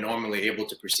you wouldn't normally able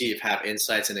to perceive, have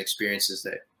insights and experiences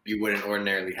that you wouldn't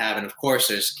ordinarily have. And of course,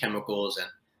 there's chemicals and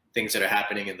things that are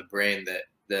happening in the brain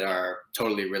that are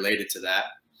totally related to that.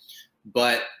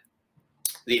 But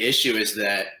the issue is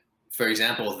that, for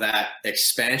example, that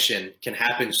expansion can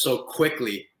happen so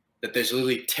quickly that there's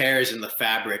literally tears in the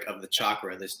fabric of the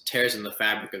chakra. There's tears in the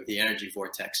fabric of the energy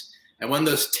vortex. And when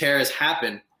those tears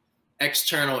happen,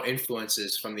 external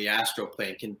influences from the astral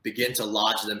plane can begin to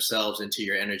lodge themselves into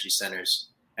your energy centers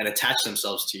and attach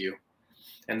themselves to you.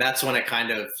 And that's when a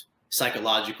kind of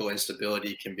psychological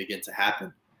instability can begin to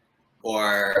happen.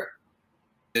 Or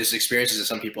there's experiences that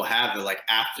some people have that, like,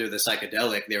 after the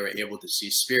psychedelic, they were able to see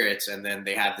spirits, and then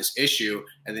they have this issue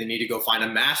and they need to go find a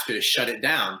master to shut it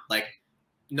down. Like,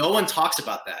 no one talks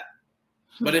about that,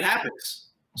 but it happens.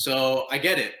 So I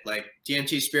get it. Like,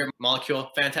 DMT, Spirit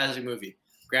Molecule, fantastic movie.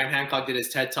 Graham Hancock did his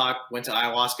TED Talk, went to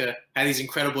ayahuasca, had these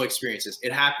incredible experiences.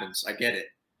 It happens. I get it.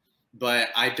 But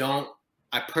I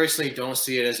personally don't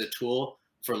see it as a tool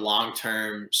for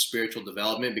long-term spiritual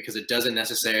development, because it doesn't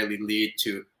necessarily lead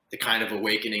to the kind of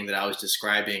awakening that I was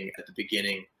describing at the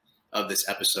beginning of this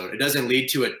episode. It doesn't lead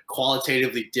to a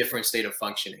qualitatively different state of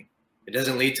functioning. It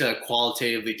doesn't lead to a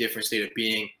qualitatively different state of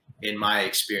being, in my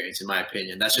experience, in my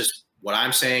opinion. That's just what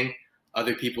I'm saying.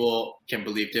 Other people can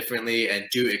believe differently and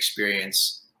do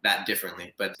experience that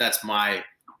differently, but that's my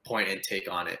point and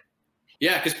take on it.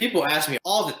 Yeah, because people ask me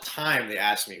all the time. They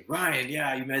ask me, Ryan,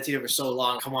 yeah, you meditated for so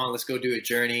long. Come on, let's go do a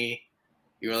journey.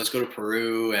 Let's go to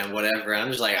Peru and whatever. And I'm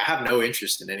just like, I have no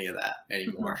interest in any of that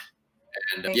anymore.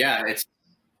 And yeah,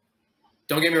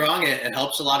 don't get me wrong, it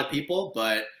helps a lot of people,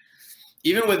 but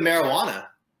even with marijuana,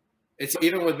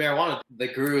 the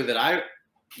guru that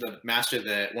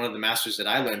one of the masters that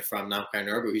I learned from, Namkhai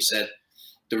Norbu, he said,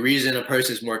 the reason a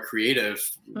person is more creative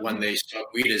when they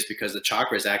smoke weed is because the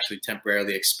chakras actually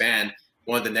temporarily expand.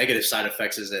 One of the negative side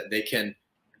effects is that they can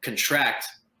contract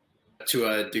to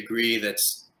a degree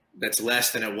that's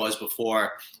less than it was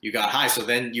before you got high. So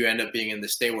then you end up being in the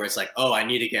state where it's like, oh, I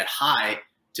need to get high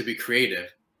to be creative.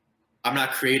 I'm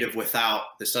not creative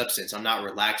without the substance. I'm not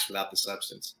relaxed without the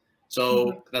substance.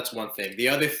 So that's one thing.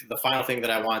 The final thing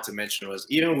that I wanted to mention was,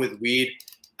 even with weed,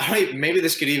 maybe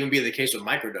this could even be the case with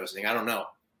microdosing. I don't know.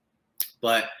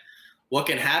 But what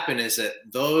can happen is that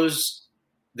there's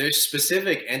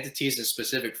specific entities and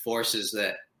specific forces,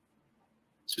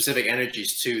 specific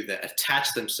energies too, that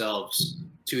attach themselves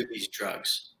to these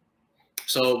drugs.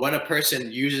 So when a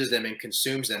person uses them and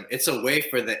consumes them, it's a way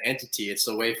for the entity, it's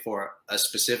a way for a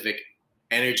specific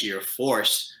energy or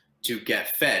force to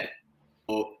get fed.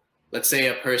 So let's say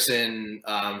a person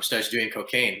starts doing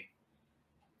cocaine.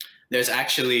 There's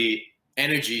actually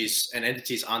energies and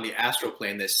entities on the astral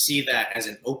plane that see that as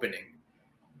an opening.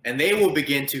 And they will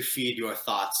begin to feed your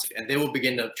thoughts, and they will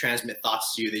begin to transmit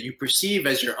thoughts to you that you perceive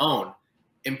as your own,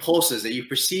 impulses that you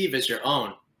perceive as your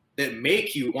own, that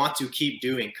make you want to keep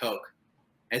doing coke.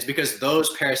 And it's because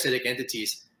those parasitic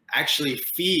entities actually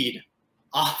feed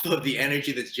off of the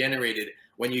energy that's generated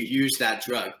when you use that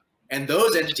drug. And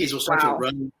those entities will start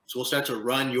to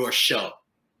run your show.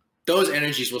 Those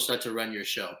energies will start to run your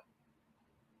show.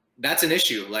 That's an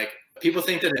issue. Like, people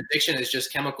think that addiction is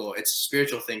just chemical. It's a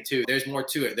spiritual thing too. There's more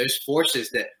to it. There's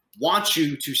forces that want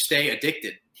you to stay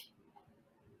addicted.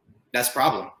 That's a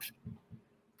problem.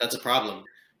 That's a problem.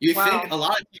 You think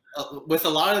with a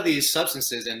lot of these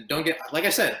substances, and like I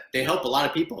said, they help a lot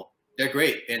of people. They're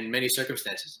great in many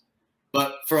circumstances.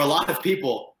 But for a lot of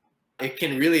people, it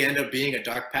can really end up being a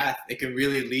dark path. It can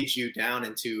really lead you down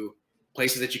into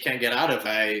places that you can't get out of.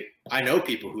 I know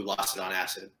people who lost it on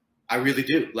acid. I really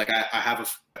do. Like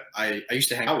I used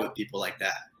to hang out with people like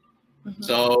that. Mm-hmm.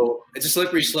 So it's a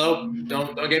slippery slope.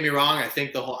 Don't get me wrong. I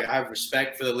think I have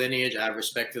respect for the lineage. I have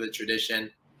respect for the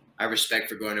tradition. I have respect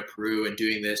for going to Peru and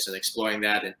doing this and exploring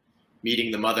that and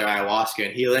meeting the mother ayahuasca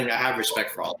and healing. I have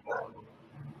respect for all of that.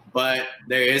 But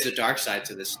there is a dark side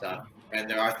to this stuff, and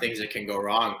there are things that can go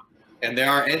wrong. And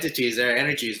there are entities, there are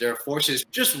energies, there are forces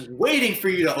just waiting for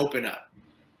you to open up.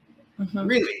 Mm-hmm.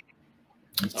 Really.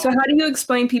 So how do you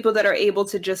explain people that are able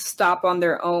to just stop on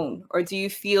their own? Or do you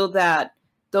feel that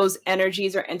those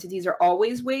energies or entities are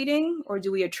always waiting? Or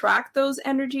do we attract those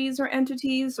energies or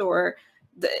entities? Or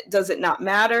does it not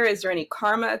matter? Is there any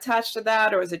karma attached to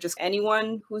that? Or is it just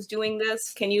anyone who's doing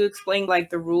this? Can you explain like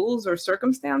the rules or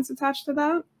circumstance attached to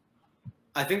that?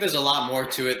 I think there's a lot more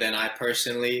to it than I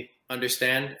personally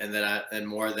understand and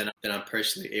more than I'm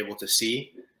personally able to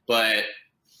see. But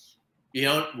you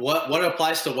know, what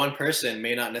applies to one person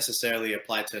may not necessarily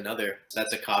apply to another. So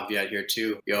that's a caveat here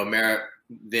too. You know,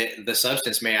 the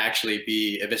substance may actually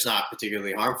be, if it's not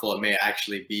particularly harmful, it may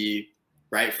actually be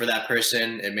right for that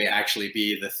person. It may actually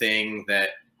be the thing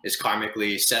that is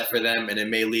karmically set for them, and it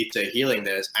may lead to healing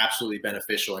that is absolutely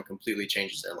beneficial and completely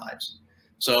changes their lives.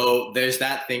 So there's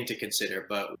that thing to consider.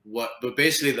 But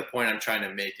basically the point I'm trying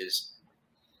to make is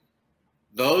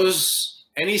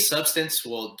any substance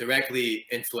will directly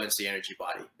influence the energy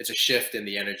body. It's a shift in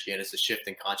the energy, and it's a shift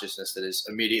in consciousness that is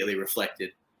immediately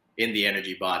reflected in the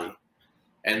energy body.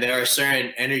 And there are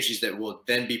certain energies that will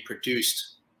then be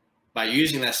produced by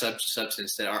using that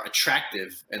substance that are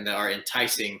attractive and that are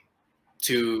enticing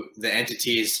to the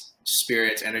entities,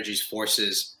 spirits, energies,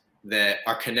 forces that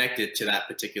are connected to that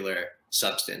particular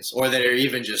substance, or that are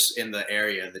even just in the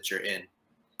area that you're in.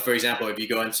 For example, if you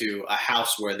go into a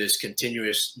house where there's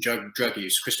continuous drug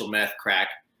use, crystal meth, crack,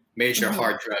 major mm-hmm.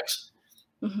 hard drugs,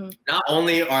 mm-hmm. not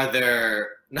only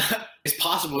it's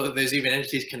possible that there's even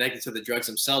entities connected to the drugs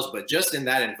themselves, but just in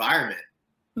that environment,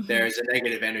 mm-hmm. there's a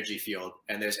negative energy field,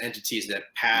 and there's entities that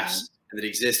pass mm-hmm. and that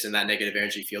exist in that negative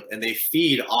energy field, and they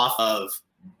feed off of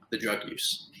the drug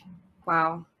use.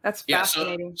 Wow, that's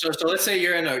fascinating. So let's say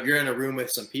you're in a room with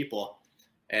some people,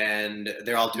 and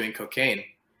they're all doing cocaine.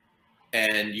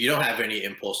 And you don't have any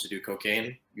impulse to do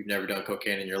cocaine. You've never done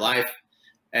cocaine in your life.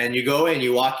 And you go in,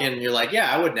 you walk in, and you're like,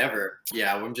 yeah, I would never.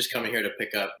 Yeah, I'm just coming here to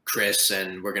pick up Chris,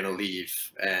 and we're going to leave.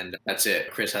 And that's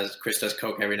it. Chris does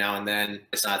coke every now and then.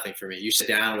 It's not a thing for me. You sit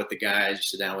down with the guys, you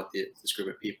sit down with this group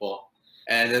of people.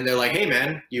 And then they're like, hey,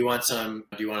 man, do you want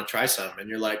to try some? And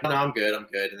you're like, no, I'm good.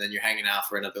 And then you're hanging out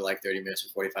for another like 30 minutes or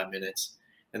 45 minutes.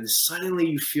 And then suddenly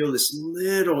you feel this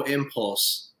little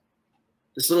impulse,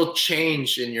 this little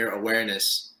change in your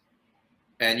awareness,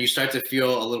 and you start to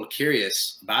feel a little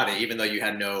curious about it, even though you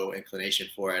had no inclination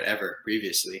for it ever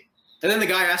previously. And then the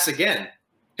guy asks again,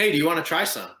 hey, do you want to try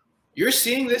some? You're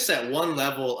seeing this at one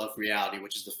level of reality,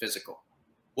 which is the physical.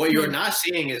 What you're not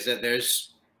seeing is that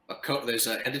there's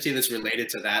an entity that's related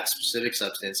to that specific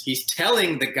substance. He's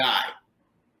telling the guy,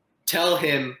 tell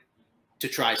him to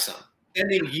try some.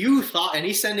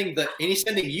 He's sending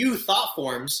you thought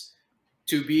forms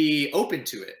to be open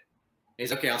to it. And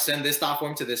he's okay, I'll send this thought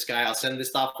form to this guy. I'll send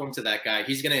this thought form to that guy.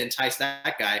 He's going to entice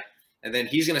that guy. And then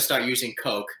he's going to start using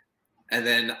coke. And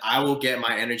then I will get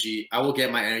my energy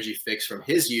fix from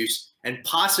his use. And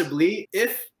possibly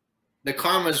if the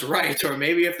karma's right, or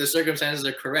maybe if the circumstances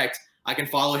are correct, I can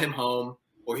follow him home,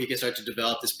 or he can start to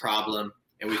develop this problem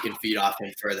and we can feed off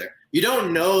him further. You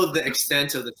don't know the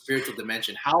extent of the spiritual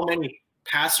dimension. How many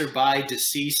passerby,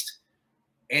 deceased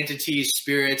entities,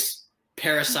 spirits,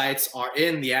 parasites are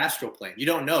in the astral plane? You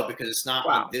don't know, because it's not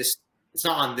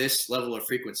on this level of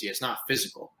frequency. It's not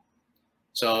physical.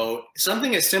 So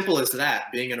something as simple as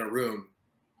that, being in a room,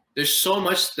 there's so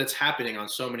much that's happening on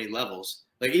so many levels.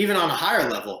 Like even on a higher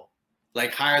level,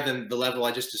 like higher than the level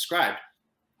I just described,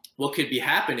 what could be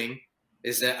happening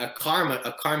is that a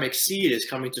karmic seed is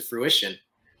coming to fruition.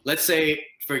 Let's say,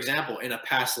 for example, in a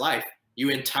past life, you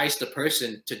enticed a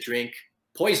person to drink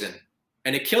poison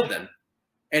and it killed them.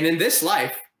 And in this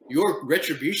life, your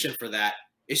retribution for that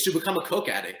is to become a coke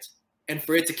addict and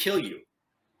for it to kill you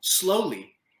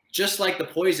slowly, just like the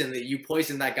poison that you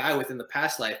poisoned that guy with in the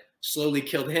past life slowly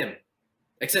killed him.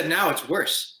 Except now it's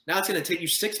worse. Now it's going to take you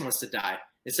 6 months to die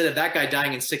instead of that guy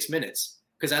dying in 6 minutes,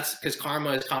 because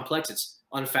karma is complex. It's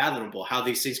unfathomable how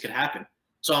these things could happen.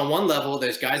 So on one level,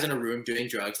 there's guys in a room doing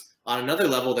drugs. On another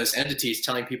level, there's entities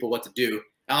telling people what to do.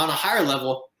 And on a higher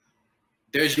level,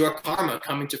 there's your karma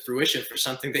coming to fruition for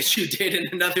something that you did in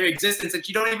another existence that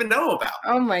you don't even know about.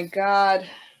 Oh my God.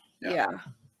 Yeah.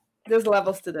 There's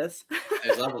levels to this.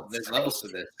 There's levels to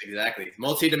this. Exactly.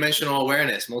 Multidimensional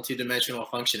awareness, multidimensional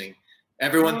functioning.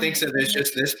 Everyone thinks that there's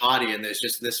just this body and there's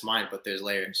just this mind, but there's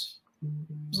layers.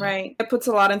 Right. It puts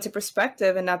a lot into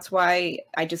perspective. And that's why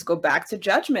I just go back to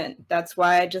judgment. That's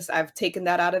why I've taken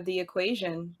that out of the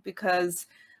equation, because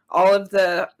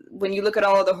when you look at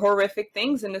all of the horrific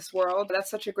things in this world,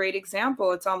 that's such a great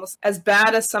example. It's almost as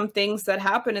bad as some things that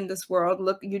happen in this world.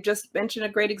 Look, you just mentioned a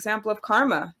great example of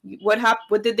karma. What happened?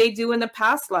 What did they do in the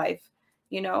past life?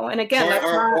 And again,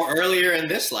 or earlier in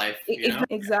this life.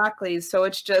 Exactly. So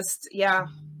it's just, yeah.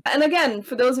 And again,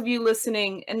 for those of you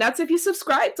listening, and that's if you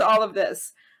subscribe to all of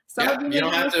this. Some of you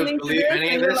don't have to believe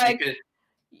any of this. Like,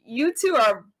 you two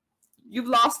you've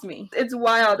lost me. It's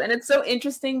wild. And it's so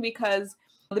interesting because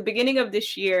the beginning of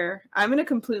this year, I'm in a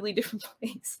completely different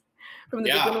place from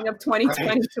the beginning of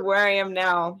 2020 to where I am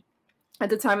now. At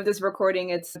the time of this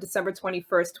recording, it's December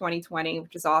 21st, 2020,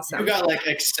 which is awesome. You got like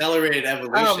accelerated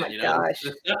evolution. Oh my gosh.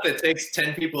 The stuff that takes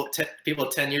 10 people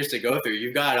 10 years to go through,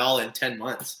 you got it all in 10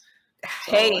 months.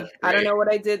 Hey, I don't know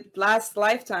what I did last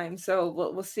lifetime, so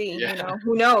we'll see. Yeah.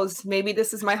 Who knows? Maybe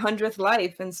this is my 100th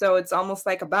life, and so it's almost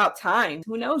like about time.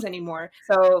 Who knows anymore?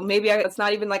 So maybe it's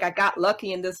not even like I got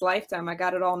lucky in this lifetime. I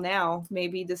got it all now.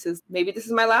 Maybe this is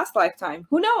my last lifetime.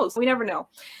 Who knows? We never know.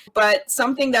 But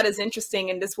something that is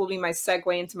interesting, and this will be my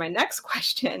segue into my next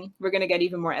question. We're gonna get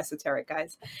even more esoteric,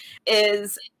 guys.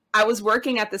 Is I was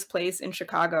working at this place in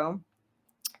Chicago,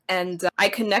 and I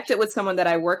connected with someone that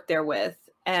I worked there with.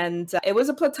 And it was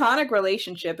a platonic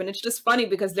relationship. And it's just funny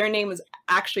because their name was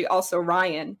actually also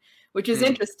Ryan, which is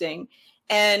interesting.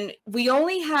 And we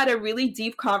only had a really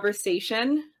deep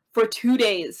conversation for 2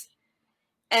 days.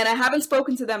 And I haven't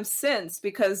spoken to them since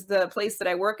because the place that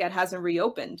I work at hasn't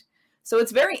reopened. So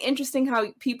it's very interesting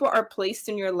how people are placed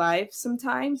in your life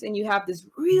sometimes. And you have this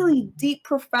really deep,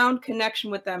 profound connection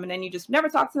with them. And then you just never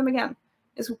talk to them again.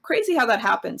 It's crazy how that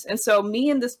happens. And so me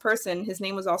and this person, his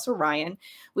name was also Ryan,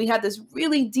 we had this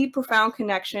really deep, profound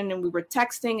connection, and we were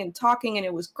texting and talking, and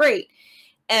it was great.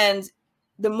 And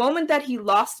the moment that he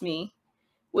lost me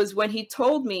was when he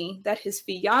told me that his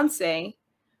fiance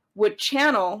would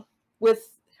channel with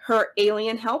her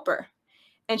alien helper.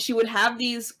 And she would have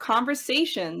these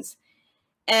conversations.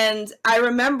 And I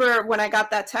remember when I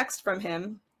got that text from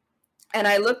him, and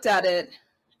I looked at it,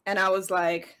 and I was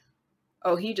like,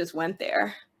 oh, he just went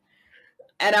there.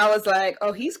 And I was like,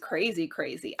 oh, he's crazy.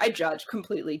 I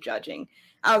completely judging.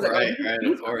 I was like,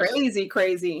 he's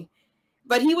crazy.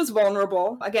 But he was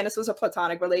vulnerable. Again, this was a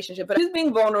platonic relationship, but he was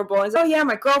being vulnerable. And oh yeah,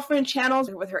 my girlfriend channels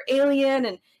with her alien,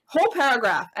 and whole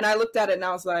paragraph. And I looked at it and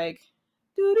I was like,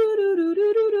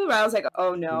 do. I was like,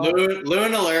 oh no.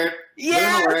 Loon alert.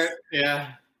 Yes. Loon alert.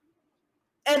 Yeah.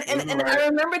 And I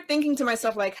remember thinking to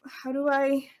myself, like, how do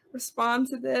I respond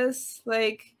to this?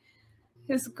 Like,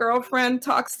 his girlfriend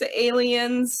talks to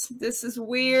aliens. This is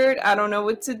weird. I don't know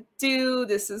what to do.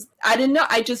 I didn't know.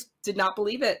 I just did not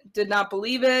believe it.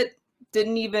 I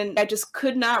just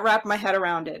could not wrap my head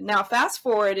around it. Now, fast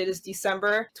forward, it is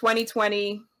December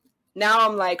 2020. Now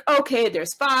I'm like, okay,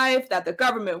 there's 5 that the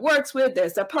government works with.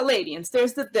 There's the Palladians.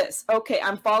 There's this. Okay,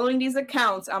 I'm following these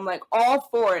accounts. I'm like all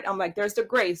for it. I'm like, there's the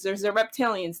Grays. There's the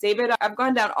Reptilians. David, I've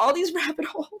gone down all these rabbit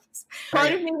holes.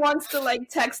 Part of me wants to like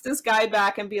text this guy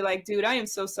back and be like, dude, I am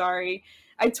so sorry.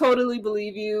 I totally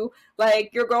believe you.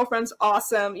 Like, your girlfriend's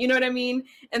awesome. You know what I mean?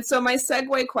 And so my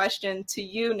segue question to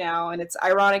you now, and it's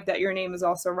ironic that your name is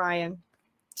also Ryan.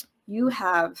 You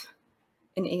have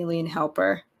an alien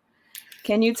helper.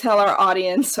 Can you tell our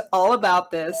audience all about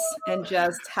this and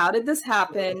just how did this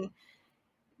happen?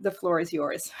 The floor is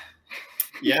yours.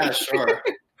 Yeah, sure.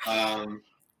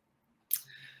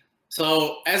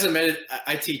 So as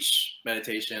I teach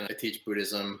meditation, I teach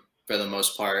Buddhism for the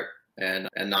most part, and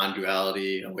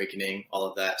non-duality, awakening, all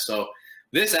of that. So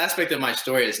this aspect of my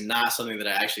story is not something that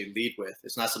I actually lead with.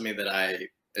 It's not something that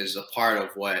is a part of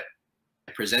what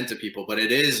I present to people, but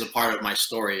it is a part of my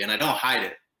story, and I don't hide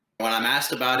it. When I'm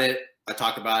asked about it, I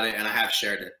talk about it, and I have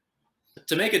shared it.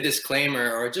 To make a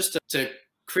disclaimer, or just to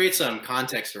create some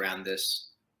context around this,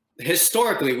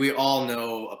 historically, we all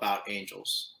know about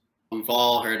angels. We've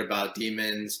all heard about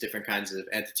demons, different kinds of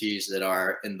entities that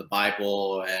are in the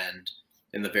Bible and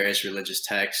in the various religious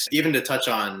texts. Even to touch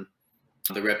on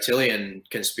the reptilian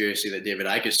conspiracy that David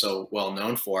Icke is so well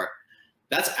known for,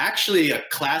 that's actually a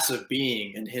class of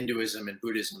being in Hinduism and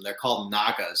Buddhism. They're called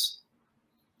Nagas.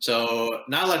 So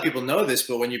not a lot of people know this,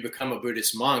 but when you become a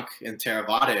Buddhist monk, in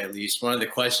Theravada at least, one of the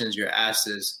questions you're asked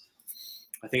is,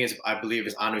 I believe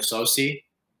is Anusosi.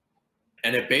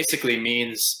 And it basically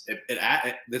means,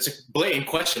 it's a blatant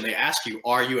question. They ask you,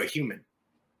 are you a human?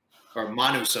 Or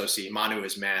Manusosi, Manu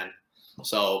is man.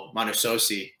 So,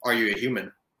 Manusosi, are you a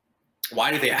human?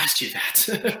 Why do they ask you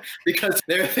that? Because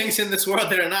there are things in this world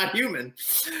that are not human.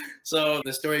 So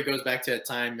the story goes back to a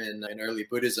time in early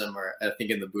Buddhism, or I think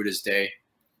in the Buddha's day,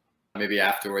 maybe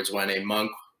afterwards, when a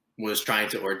monk was trying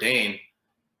to ordain,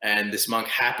 and this monk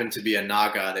happened to be a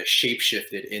Naga that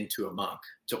shapeshifted into a monk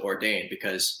to ordain,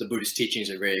 because the Buddhist teachings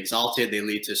are very exalted. They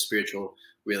lead to spiritual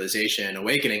realization and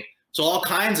awakening. So all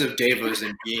kinds of devas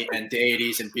and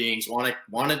deities and beings want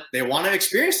to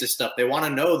experience this stuff. They want to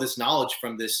know this knowledge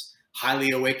from this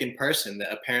highly awakened person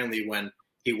that apparently when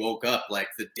he woke up, like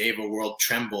the Deva world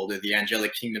trembled, or the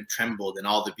angelic kingdom trembled, and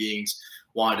all the beings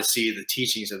wanted to see the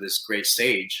teachings of this great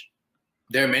sage.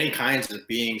 There are many kinds of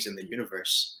beings in the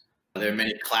universe. There are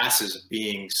many classes of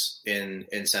beings in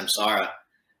samsara.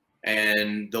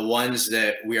 And the ones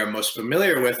that we are most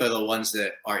familiar with are the ones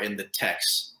that are in the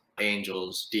texts.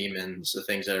 Angels, demons, the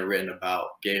things that are written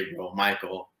about, Gabriel,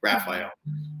 Michael, Raphael,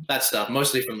 that stuff,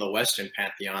 mostly from the Western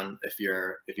pantheon, if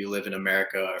you live in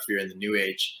America, or if you're in the New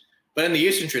Age. But in the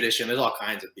Eastern tradition, there's all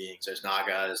kinds of beings. There's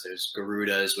Nagas, there's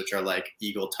Garudas, which are like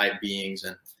eagle-type beings.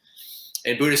 And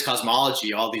in Buddhist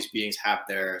cosmology, all these beings have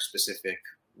their specific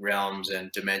realms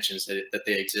and dimensions that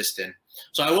they exist in.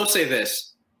 So I will say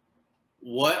this.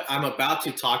 What I'm about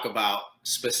to talk about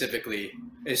specifically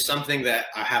is something that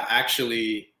I have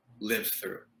actually lived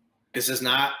through. This is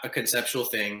not a conceptual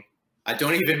thing. I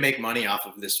don't even make money off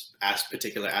of this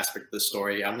particular aspect of the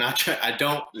story. I'm not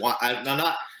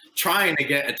trying to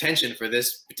get attention for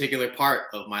this particular part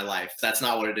of my life. That's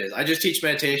not what it is. I just teach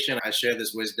meditation. I share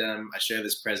this wisdom. I share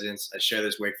this presence. I share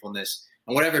this wakefulness,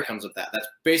 and whatever comes of that. That's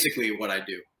basically what I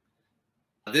do.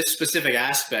 This specific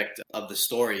aspect of the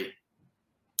story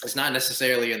is not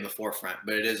necessarily in the forefront,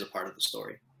 but it is a part of the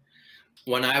story.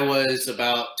 When I was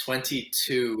about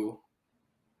 22,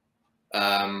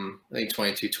 I think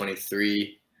 22,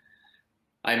 23,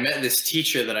 I met this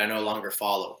teacher that I no longer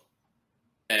follow.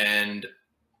 And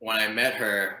when I met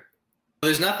her,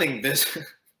 there's nothing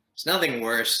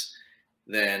worse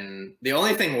than, the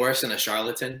only thing worse than a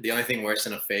charlatan, the only thing worse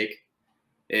than a fake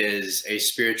is a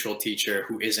spiritual teacher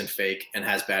who isn't fake and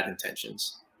has bad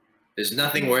intentions. There's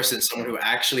nothing worse than someone who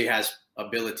actually has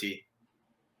ability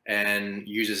and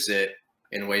uses it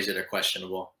in ways that are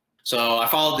questionable. So I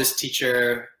followed this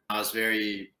teacher. I was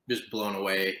very just blown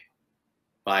away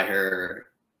by her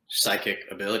psychic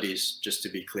abilities, just to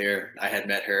be clear. I had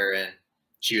met her and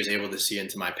she was able to see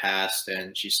into my past,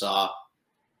 and she saw,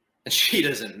 and she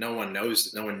doesn't, no one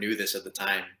knew this at the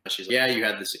time. She's like, yeah, you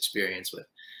had this experience with,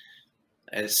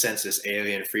 and sense this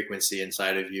alien frequency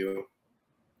inside of you.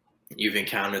 You've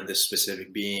encountered this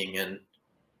specific being. And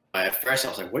at first I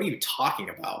was like, what are you talking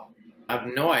about? I have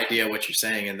no idea what you're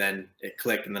saying. And then it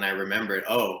clicked, and then I remembered,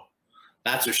 oh,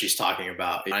 that's what she's talking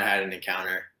about. I had an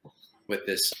encounter with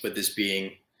this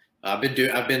being. I've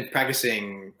been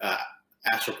practicing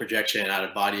astral projection and out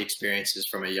of body experiences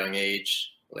from a young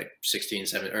age, like 16,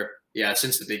 17, or yeah,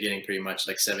 since the beginning, pretty much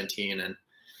like 17. And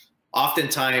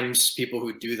oftentimes people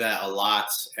who do that a lot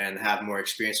and have more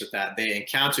experience with that, they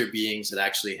encounter beings that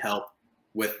actually help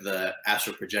with the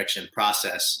astral projection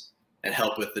process and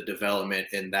help with the development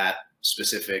in that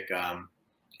specific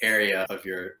area of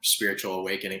your spiritual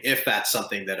awakening, if that's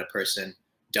something that a person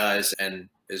does and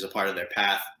is a part of their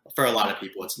path. For a lot of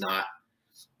people, it's not.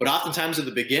 But oftentimes at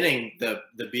the beginning, the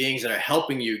beings that are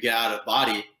helping you get out of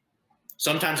body,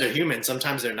 sometimes they're human,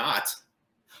 sometimes they're not.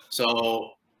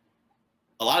 So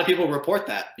a lot of people report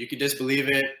that. You could disbelieve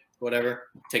it, whatever,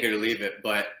 take it or leave it.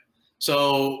 But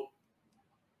so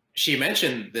she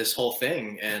mentioned this whole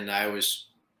thing, and I was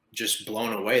just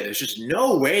blown away. There's just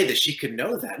no way that she could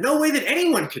know that. No way that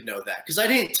anyone could know that, because I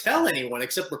didn't tell anyone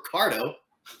except Ricardo.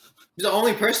 He's the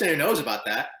only person who knows about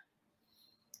that.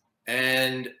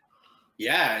 And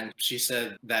yeah, and she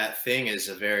said that thing is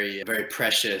a very, very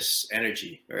precious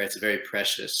energy, or it's a very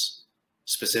precious,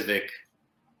 specific,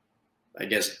 I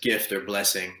guess, gift or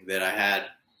blessing that I had.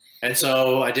 And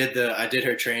so I did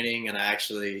her training, and I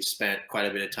actually spent quite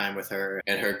a bit of time with her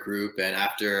and her group. And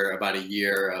after about a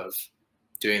year of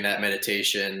doing that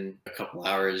meditation, a couple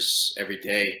hours every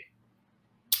day,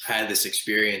 I had this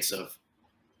experience of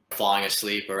falling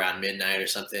asleep around midnight or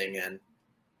something. And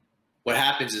what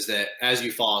happens is that as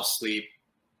you fall asleep,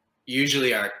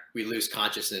 usually we lose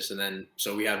consciousness, and then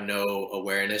so we have no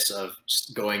awareness of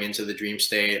going into the dream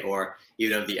state, or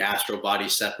even of the astral body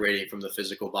separating from the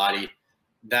physical body.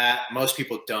 That most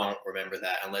people don't remember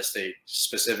that unless they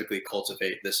specifically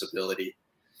cultivate this ability.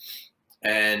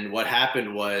 And what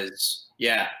happened was,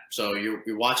 yeah, so you're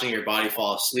watching your body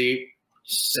fall asleep,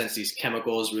 sense these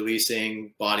chemicals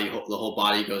releasing, the whole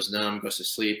body goes numb, goes to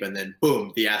sleep, and then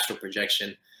boom, the astral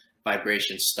projection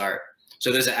vibrations start.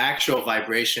 So there's an actual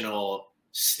vibrational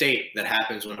state that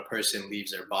happens when a person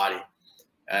leaves their body.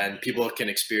 And people can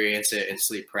experience it in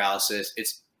sleep paralysis.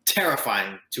 It's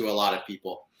terrifying to a lot of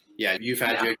people. Yeah, you've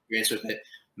had your experience with it.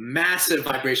 Massive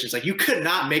vibrations. Like, you could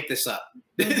not make this up.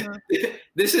 Mm-hmm.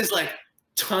 This is like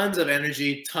tons of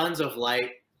energy, tons of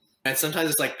light. And sometimes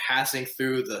it's like passing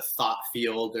through the thought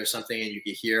field or something, and you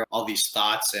can hear all these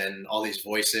thoughts and all these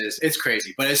voices. It's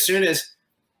crazy. But as soon as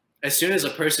a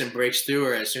person breaks through,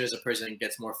 or as soon as a person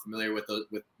gets more familiar with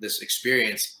this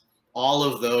experience, all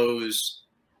of those,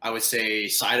 I would say,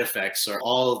 side effects or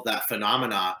all of that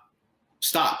phenomena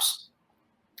stops.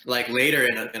 Like later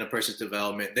in a person's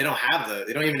development, they don't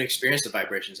even experience the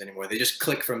vibrations anymore. They just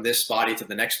click from this body to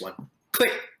the next one,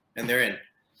 click, and they're in.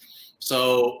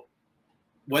 So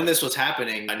when this was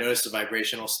happening, I noticed the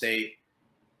vibrational state,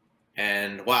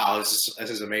 and wow, this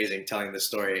is amazing telling this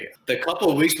story. The couple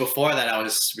of weeks before that, I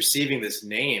was receiving this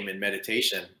name in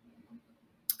meditation,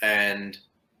 and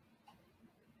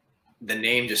the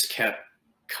name just kept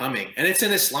coming. And it's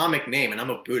an Islamic name, and I'm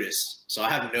a Buddhist, so I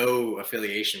have no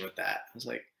affiliation with that. I was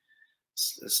like,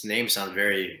 this name sounds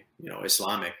very,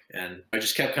 Islamic, and it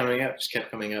just kept coming up,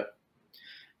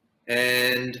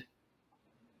 And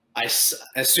as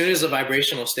soon as the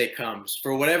vibrational state comes,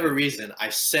 for whatever reason, I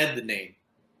said the name,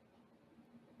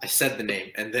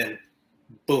 and then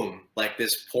boom, like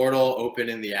this portal opened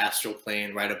in the astral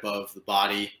plane right above the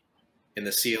body in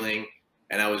the ceiling,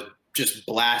 and I was just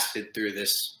blasted through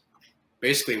this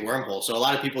basically wormhole. So a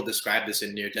lot of people describe this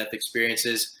in near-death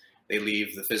experiences. They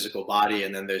leave the physical body,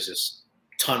 and then there's this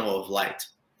tunnel of light.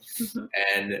 Mm-hmm.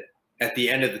 And at the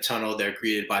end of the tunnel, they're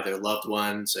greeted by their loved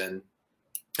ones, and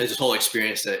there's this whole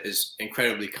experience that is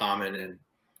incredibly common and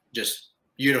just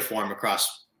uniform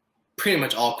across pretty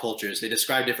much all cultures. They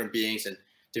describe different beings and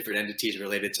different entities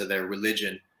related to their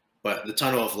religion, but the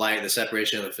tunnel of light, the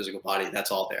separation of the physical body,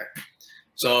 that's all there.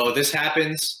 So this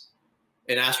happens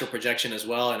in astral projection as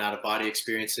well, and out-of-body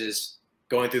experiences,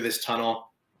 going through this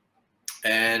tunnel.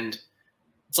 And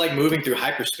it's like moving through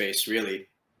hyperspace, really.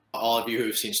 All of you who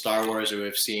have seen Star Wars or who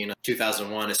have seen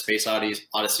 2001: A Space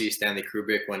Odyssey, Stanley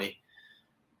Kubrick, when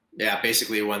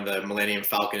the Millennium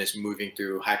Falcon is moving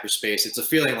through hyperspace, it's a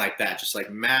feeling like that, just like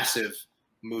massive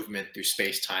movement through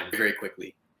space-time very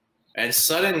quickly. And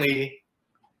suddenly,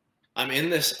 I'm in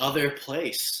this other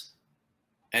place.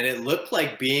 And it looked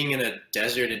like being in a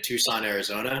desert in Tucson,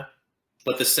 Arizona,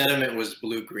 but the sediment was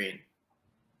blue-green,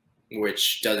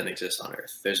 which doesn't exist on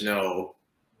Earth. There's no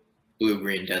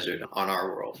blue-green desert on our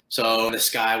world. So the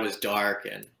sky was dark,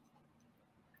 and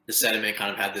the sediment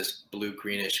kind of had this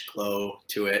blue-greenish glow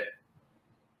to it.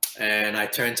 And I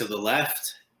turned to the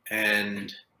left,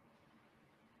 and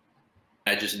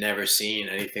I just never seen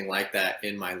anything like that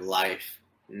in my life.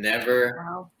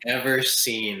 Ever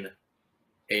seen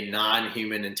a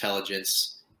non-human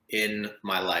intelligence in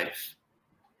my life.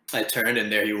 I turned,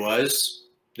 and there he was.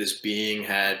 This being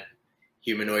had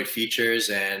humanoid features,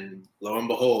 and lo and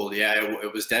behold,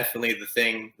 it was definitely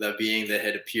the being that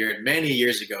had appeared many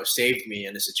years ago, saved me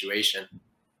in a situation,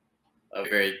 a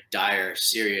very dire,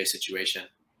 serious situation.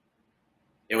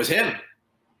 It was him.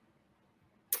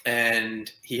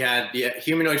 And he had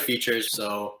humanoid features,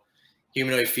 no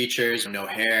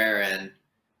hair. And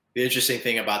the interesting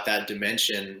thing about that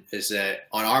dimension is that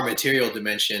on our material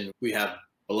dimension, we have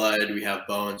blood, we have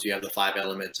bones, we have the 5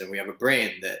 elements, and we have a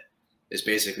brain that is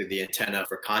basically the antenna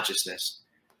for consciousness.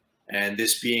 And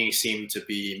this being seemed to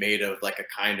be made of like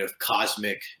a kind of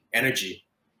cosmic energy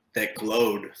that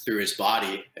glowed through his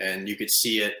body, and you could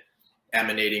see it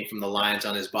emanating from the lines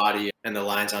on his body and the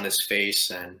lines on his face,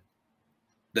 and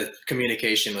the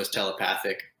communication was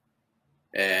telepathic.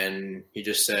 And he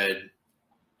just said,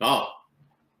 "Oh,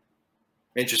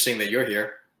 interesting that you're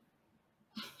here."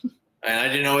 And I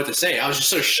didn't know what to say. I was just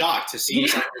so shocked to see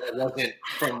something that wasn't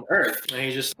from Earth. And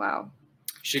he just, "Wow,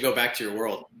 you should go back to your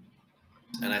world."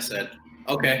 And I said,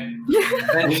 "Okay."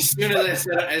 And as soon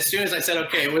as I said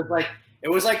okay, it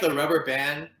was like the rubber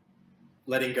band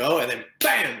letting go, and then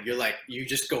bam, you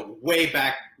just go way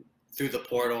back through the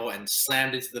portal and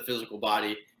slammed into the physical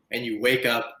body, and you wake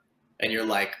up and you're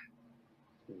like,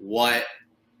 what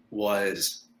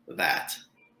was that?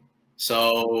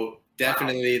 So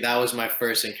definitely that was my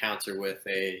first encounter with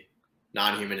a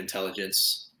non-human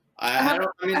intelligence. I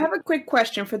have a quick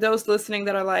question for those listening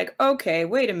that are like, okay,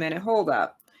 wait a minute, hold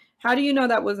up. How do you know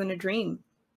that wasn't a dream?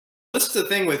 That's the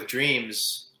thing with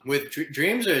dreams.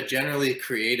 Dreams are generally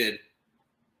created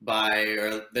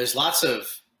there's lots of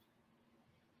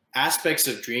aspects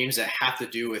of dreams that have to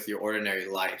do with your ordinary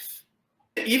life.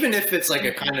 Even if it's like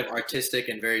a kind of artistic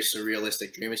and very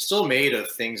surrealistic dream, it's still made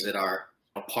of things that are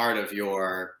a part of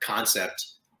your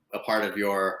concept a part of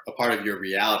your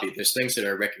reality. There's things that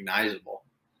are recognizable.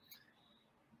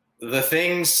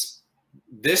 This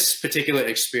particular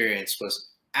experience was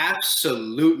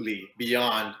absolutely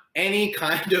beyond any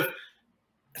kind of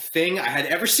thing I had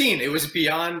ever seen. It was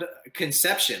beyond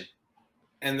conception.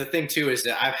 And the thing too is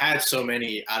that I've had so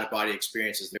many out-of-body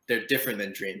experiences. They're different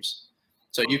than dreams.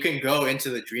 So you can go into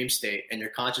the dream state and your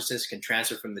consciousness can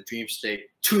transfer from the dream state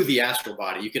to the astral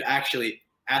body. You could actually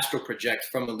astral project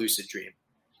from a lucid dream.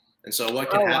 And so what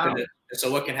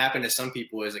can happen to some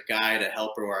people is a guide, a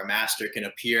helper, or a master can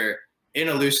appear in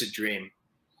a lucid dream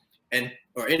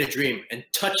or in a dream and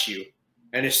touch you.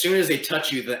 And as soon as they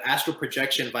touch you, the astral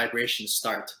projection vibrations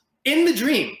start in the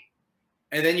dream.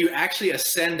 And then you actually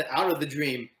ascend out of the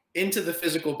dream into the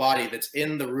physical body that's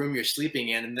in the room you're sleeping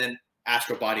in, and then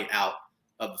astral body out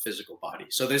of the physical body.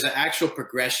 So there's an actual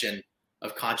progression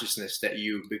of consciousness that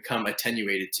you become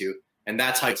attenuated to. And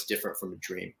that's how it's different from a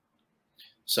dream.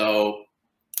 So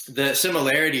the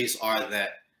similarities are that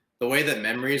the way that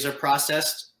memories are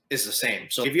processed is the same.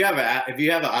 So if you have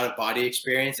an out-of-body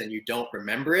experience and you don't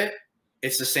remember it,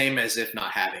 it's the same as if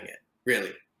not having it,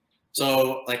 really.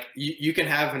 So like you can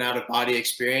have an out-of-body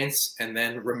experience and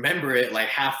then remember it like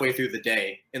halfway through the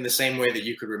day in the same way that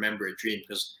you could remember a dream,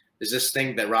 because there's this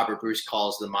thing that Robert Bruce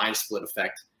calls the mind split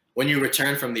effect. When you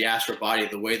return from the astral body,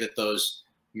 the way that those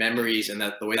memories and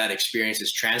the way that experience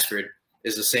is transferred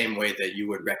is the same way that you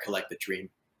would recollect the dream.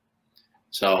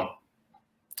 So.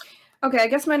 Okay, I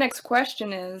guess my next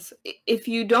question is, if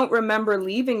you don't remember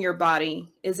leaving your body,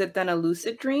 is it then a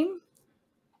lucid dream?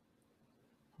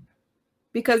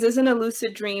 Because isn't a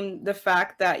lucid dream the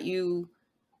fact that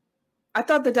I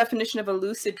thought the definition of a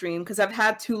lucid dream, because I've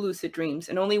had 2 lucid dreams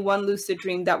and only one lucid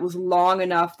dream that was long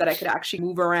enough that I could actually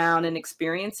move around and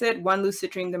experience it. One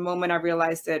lucid dream, the moment I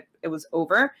realized it was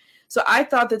over. So I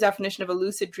thought the definition of a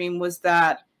lucid dream was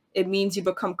that it means you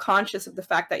become conscious of the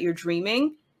fact that you're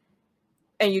dreaming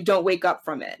and you don't wake up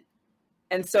from it.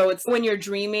 And so it's when you're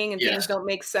dreaming and things don't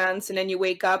make sense, and then you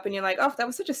wake up and you're like, oh, that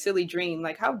was such a silly dream.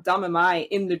 Like, how dumb am I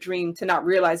in the dream to not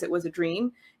realize it was a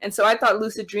dream? And so I thought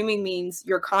lucid dreaming means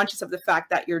you're conscious of the fact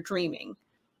that you're dreaming.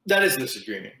 That is lucid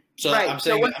dreaming. So right. I'm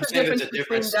saying, so what's the difference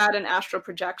between that and astral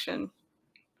projection?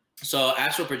 So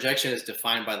astral projection is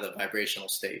defined by the vibrational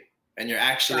state, and you're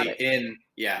actually in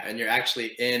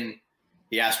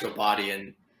the astral body.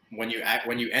 And when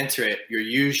you enter it, you're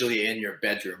usually in your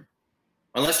bedroom,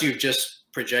 unless you've just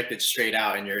projected straight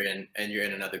out and you're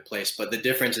in another place. But the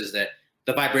difference is that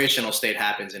the vibrational state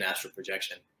happens in astral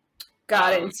projection.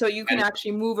 Got it. And so you can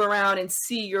actually move around and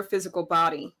see your physical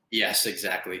body. Yes,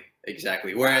 exactly.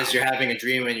 Whereas you're having a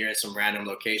dream and you're in some random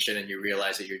location and you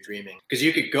realize that you're dreaming, because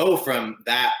you could go from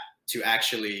that to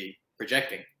actually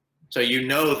projecting. So you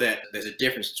know that there's a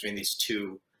difference between these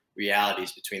two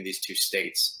realities, between these two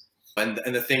states. And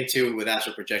the thing too with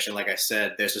astral projection, like I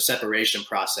said, there's a separation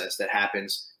process that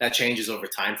happens that changes over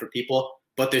time for people,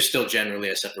 but there's still generally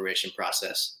a separation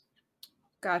process.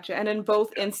 Gotcha. And in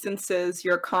both instances,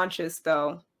 your conscious,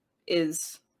 though,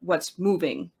 is what's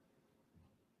moving,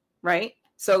 right?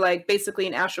 So like basically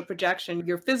in astral projection,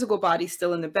 your physical body's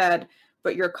still in the bed,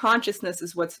 but your consciousness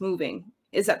is what's moving.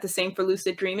 Is that the same for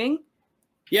lucid dreaming?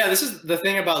 Yeah, this is the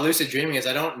thing about lucid dreaming is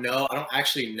I don't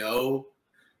actually know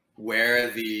where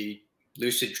the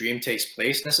lucid dream takes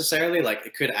place necessarily. Like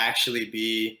it could actually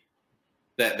be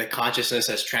that the consciousness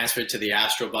has transferred to the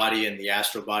astral body and the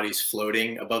astral body's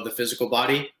floating above the physical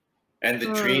body, and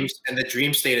the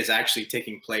dream state is actually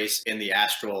taking place in the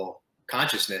astral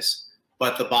consciousness,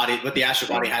 but the astral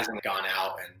body hasn't gone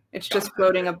out and it's just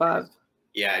floating above.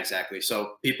 Yeah, exactly.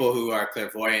 So people who are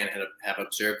clairvoyant have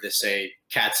observed this, say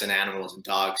cats and animals and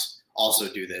dogs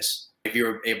also do this. If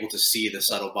you're able to see the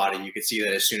subtle body, you can see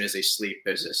that as soon as they sleep,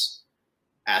 there's this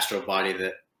astral body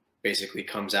that basically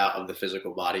comes out of the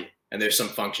physical body. And there's some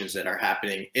functions that are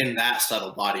happening in that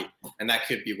subtle body. And that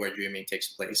could be where dreaming takes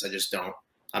place.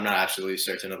 I'm not absolutely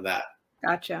certain of that.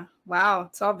 Gotcha. Wow.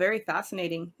 It's all very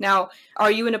fascinating. Now,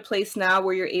 are you in a place now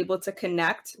where you're able to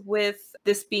connect with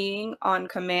this being on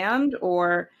command,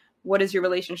 or what is your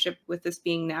relationship with this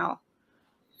being now?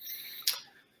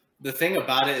 The thing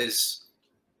about it is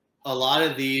a lot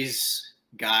of these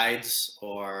guides,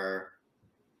 or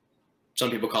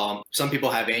some people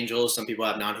have angels, some people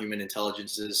have non-human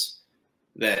intelligences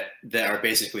that are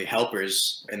basically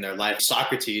helpers in their life.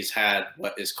 Socrates had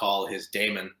what is called his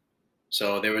daemon.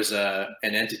 So there was an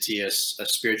entity, a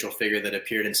spiritual figure that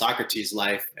appeared in Socrates'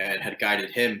 life and had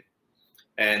guided him.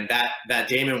 And that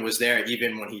daemon was there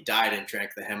even when he died and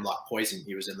drank the hemlock poison.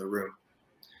 He was in the room.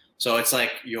 So it's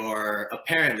like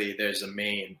apparently there's a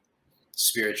main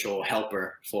spiritual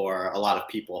helper for a lot of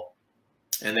people.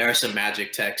 And there are some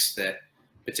magic texts that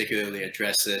particularly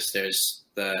address this. There's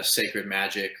the sacred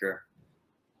magic, or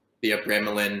the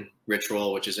Abramelin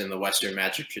ritual, which is in the Western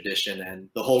magic tradition. And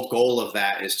the whole goal of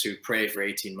that is to pray for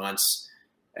 18 months.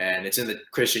 And it's in the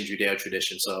Christian Judeo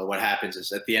tradition. So what happens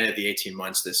is at the end of the 18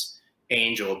 months, this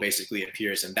angel basically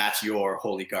appears, and that's your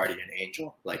holy guardian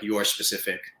angel, like the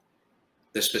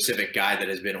specific guide that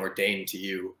has been ordained to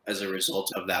you as a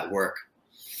result of that work.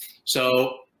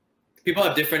 So people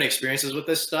have different experiences with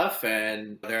this stuff,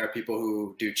 and there are people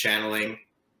who do channeling,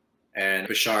 and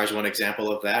Bashar is one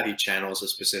example of that. He channels a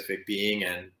specific being,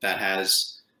 and that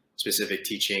has specific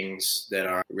teachings that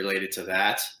are related to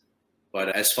that.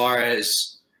 But as far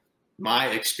as my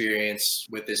experience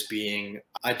with this being,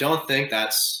 I don't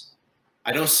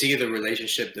see the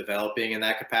relationship developing in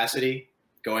that capacity,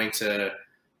 going to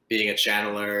being a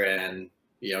channeler and,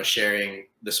 sharing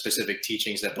the specific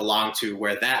teachings that belong to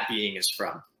where that being is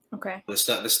from. Okay. The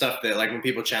stuff that, like when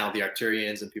people channel the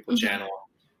Arcturians and people channel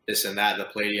this and that, the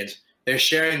Pleiadians, they're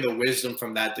sharing the wisdom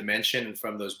from that dimension and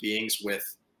from those beings with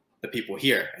the people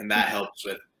here. And that helps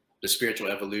with the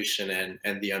spiritual evolution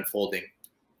and the unfolding.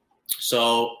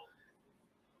 So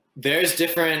there's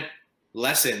different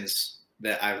lessons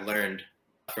that I've learned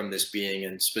from this being,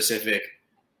 and specific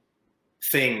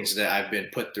things that I've been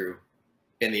put through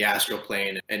in the astral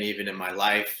plane and even in my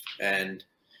life.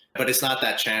 But it's not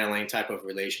that channeling type of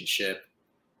relationship.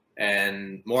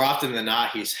 And more often than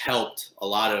not, he's helped a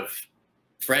lot of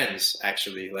friends,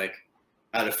 actually. Like,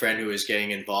 I had a friend who was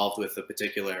getting involved with a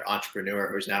particular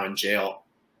entrepreneur who's now in jail.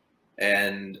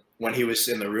 And when he was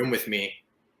in the room with me,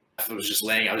 I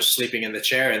was sleeping in the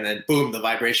chair, and then boom, the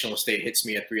vibrational state hits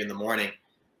me at 3 a.m.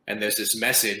 And there's this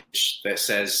message that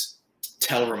says,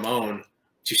 tell Ramon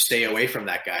to stay away from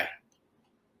that guy.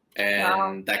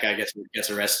 And that guy gets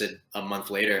arrested a month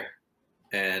later.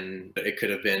 And it could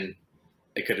have been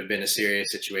a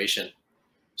serious situation.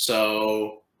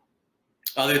 So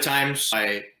other times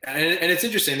and it's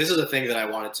interesting. This is a thing that I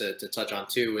wanted to touch on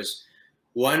too, is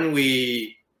when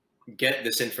we get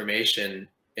this information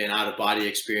in out-of-body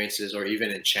experiences or even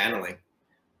in channeling,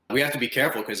 we have to be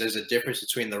careful, because there's a difference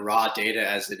between the raw data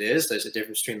as it is. There's a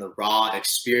difference between the raw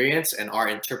experience and our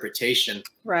interpretation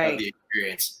of the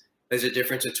experience. There's a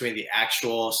difference between the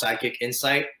actual psychic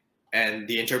insight and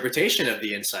the interpretation of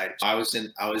the insight. I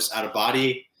was out of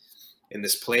body in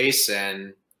this place,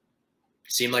 and it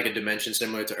seemed like a dimension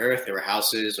similar to Earth. There were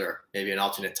houses, or maybe an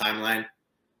alternate timeline.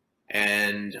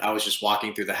 And I was just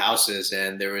walking through the houses,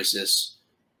 and there was this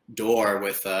door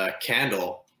with a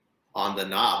candle on the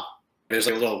knob. There's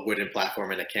like a little wooden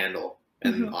platform and a candle,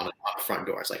 and on the front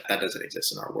door. It's like, that doesn't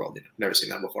exist in our world. Never seen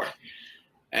that before.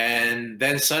 And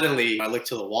then suddenly I look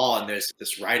to the wall, and there's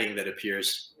this writing that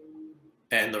appears,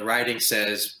 and the writing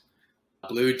says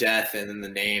Blue Death, and then the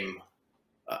name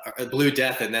Blue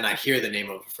Death, and then I hear the name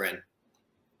of a friend,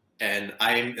 and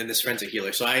this friend's a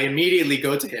healer. So I immediately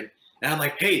go to him, and I'm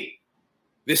like, hey,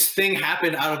 this thing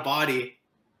happened out of body,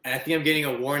 and I think I'm getting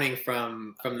a warning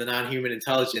from the non-human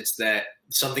intelligence that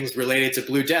something's related to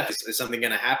Blue Death. Is something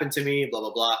going to happen to me? Blah,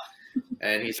 blah, blah.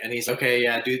 And he's okay.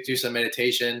 Yeah, do some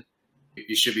meditation.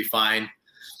 You should be fine.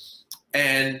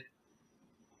 And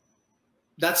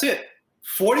that's it.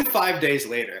 45 days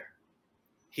later,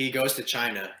 he goes to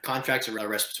China, contracts a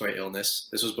respiratory illness.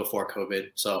 This was before COVID.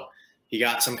 So he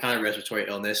got some kind of respiratory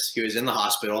illness. He was in the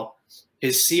hospital.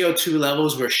 His CO2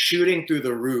 levels were shooting through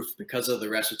the roof because of the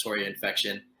respiratory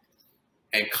infection,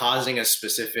 and causing a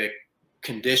specific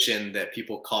condition that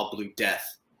people call Blue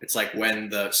Death. It's like when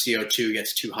the CO2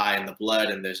 gets too high in the blood,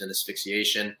 and there's an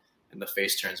asphyxiation, and the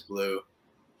face turns blue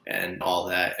and all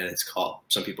that. And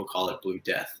some people call it Blue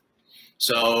Death.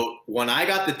 So when I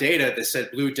got the data that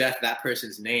said Blue Death, that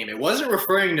person's name, it wasn't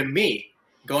referring to me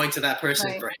going to that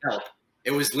person for help.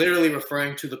 It was literally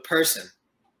referring to the person.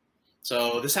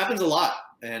 So this happens a lot.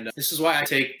 And this is why I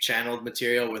take channeled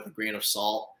material with a grain of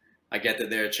salt. I get that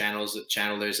there are channelers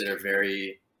that are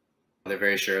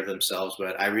very sure of themselves,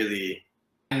 but I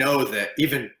know that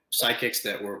even psychics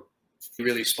that were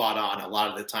really spot on a lot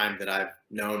of the time that I've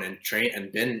known and trained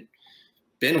and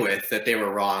been with, that they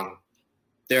were wrong.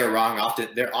 They were wrong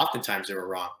oftentimes they were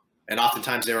wrong, and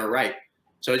oftentimes they were right.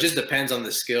 So it just depends on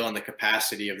the skill and the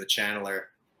capacity of the channeler,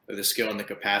 or the skill and the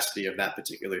capacity of that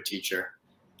particular teacher.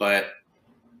 But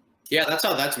yeah, that's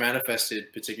how that's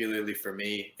manifested, particularly for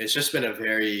me. It's just been a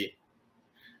very,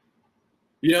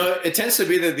 it tends to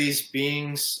be that these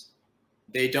beings,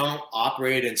 they don't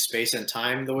operate in space and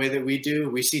time the way that we do.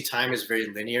 We see time as very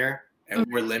linear, and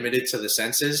we're limited to the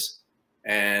senses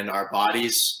and our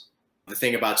bodies. The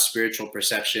thing about spiritual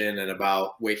perception and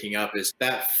about waking up is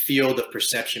that field of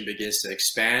perception begins to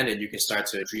expand, and you can start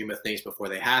to dream of things before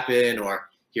they happen, or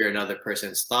hear another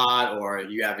person's thought, or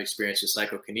you have experience with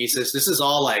psychokinesis. This is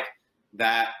all like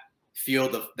that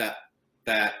field of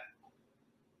that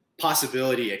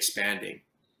possibility expanding,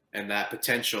 and that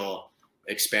potential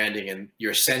expanding, and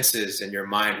your senses and your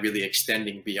mind really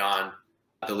extending beyond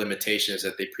the limitations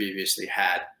that they previously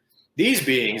had. These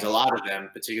beings, a lot of them,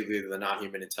 particularly the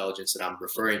non-human intelligence that I'm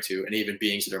referring to, and even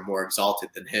beings that are more exalted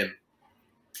than him,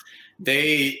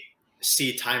 they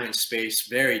see time and space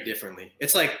very differently.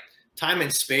 It's like time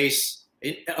and space,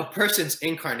 a person's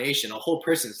incarnation, a whole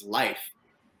person's life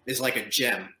is like a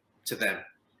gem to them.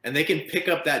 And they can pick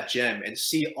up that gem and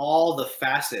see all the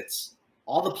facets,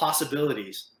 all the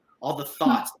possibilities, all the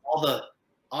thoughts, all the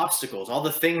obstacles, all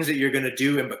the things that you're going to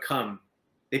do and become.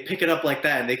 They pick it up like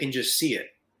that, and they can just see it.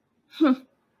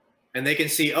 And they can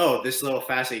see, oh, this little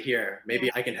facet here, maybe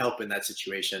I can help in that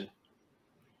situation.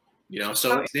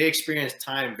 So they experience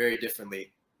time very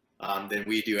differently than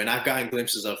we do. And I've gotten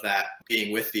glimpses of that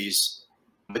being with these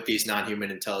non-human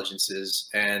intelligences.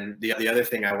 And the other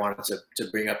thing I wanted to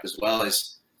bring up as well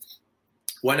is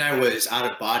when I was out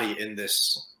of body in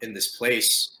this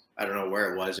place, I don't know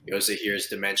where it was a Here's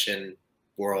Dimension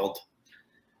world.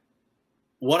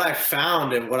 What I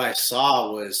found and what I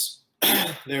saw was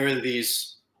there were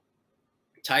these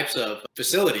types of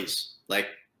facilities, like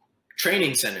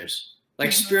training centers,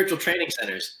 like spiritual training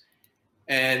centers,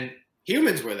 and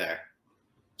humans were there.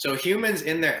 So humans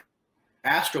in their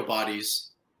astral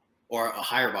bodies or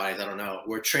higher bodies, I don't know,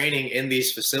 were training in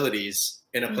these facilities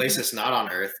in a place that's not on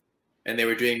Earth, and they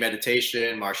were doing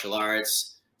meditation, martial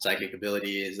arts, psychic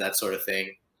abilities, that sort of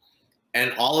thing.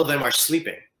 And all of them are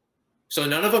sleeping. So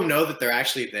none of them know that they're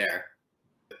actually there,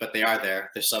 but they are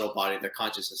there. Their subtle body, their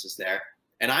consciousness is there.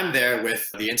 And I'm there with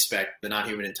the inspect, the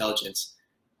non-human intelligence,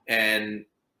 and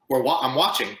I'm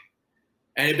watching.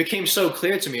 And it became so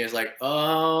clear to me. It's like,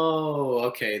 oh,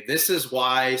 okay, this is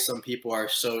why some people are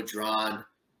so drawn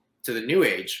to the New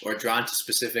Age, or drawn to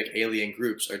specific alien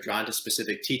groups, or drawn to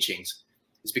specific teachings.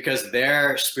 It's because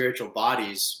their spiritual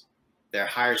bodies, their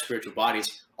higher spiritual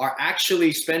bodies, are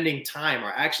actually spending time,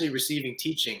 are actually receiving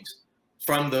teachings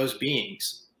from those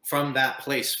beings, from that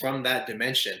place, from that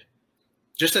dimension.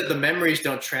 Just that the memories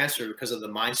don't transfer because of the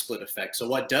mind split effect. So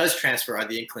what does transfer are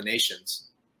the inclinations.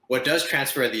 What does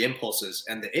transfer are the impulses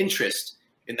and the interest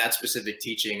in that specific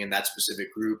teaching and that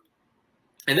specific group.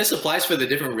 And this applies for the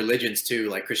different religions too,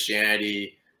 like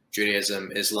Christianity,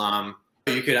 Judaism, Islam.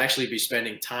 You could actually be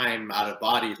spending time out of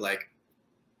body, like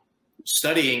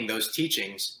studying those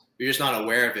teachings. You're just not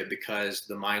aware of it because of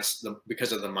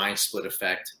the mind split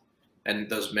effect and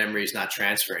those memories not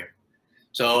transferring.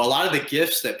 So a lot of the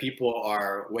gifts that people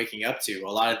are waking up to, a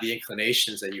lot of the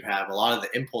inclinations that you have, a lot of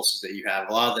the impulses that you have,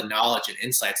 a lot of the knowledge and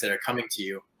insights that are coming to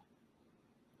you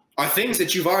are things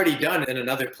that you've already done in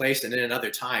another place and in another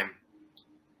time,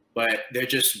 but they're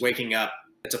just waking up.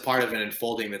 It's a part of an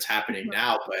unfolding that's happening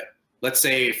now. But let's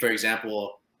say, for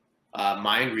example,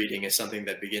 mind reading is something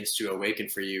that begins to awaken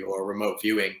for you, or remote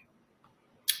viewing.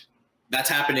 That's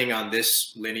happening on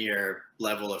this linear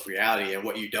level of reality. And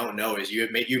what you don't know is you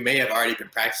may have already been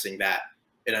practicing that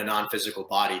in a non-physical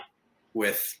body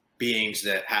with beings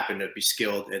that happen to be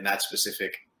skilled in that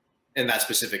specific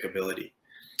ability.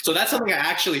 So that's something I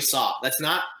actually saw. I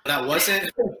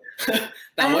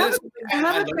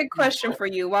have a quick question for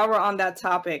you while we're on that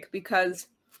topic, because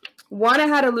one,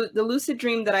 the lucid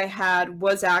dream that I had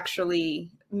was actually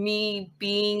me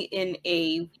being in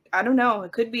I don't know,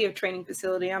 it could be a training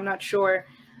facility. I'm not sure.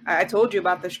 I told you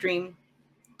about this dream.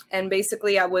 And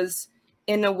basically I was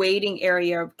in a waiting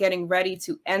area getting ready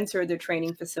to enter the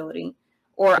training facility.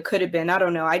 Or it could have been, I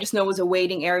don't know. I just know it was a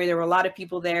waiting area. There were a lot of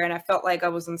people there, and I felt like I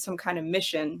was on some kind of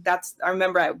mission. I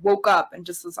remember I woke up and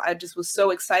I just was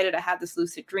so excited I had this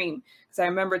lucid dream, because I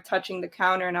remember touching the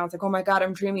counter and I was like, oh my God,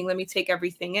 I'm dreaming. Let me take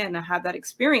everything in. I had that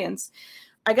experience.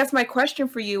 I guess my question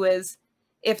for you is,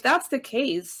 if that's the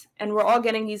case, and we're all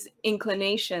getting these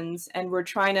inclinations, and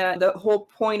the whole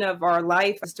point of our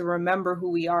life is to remember who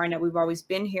we are and that we've always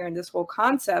been here, and this whole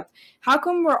concept, how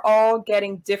come we're all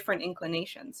getting different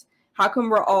inclinations? How come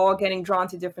we're all getting drawn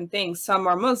to different things? Some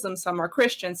are Muslim, some are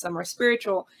Christian, some are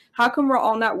spiritual. How come we're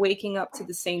all not waking up to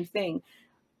the same thing?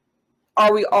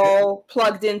 Are we all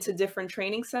plugged into different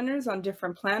training centers on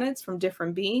different planets from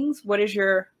different beings? What is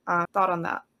your thought on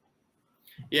that?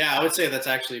 Yeah, I would say that's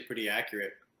actually pretty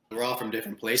accurate. We're all from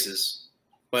different places,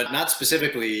 but not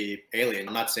specifically alien.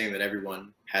 I'm not saying that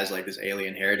everyone has like this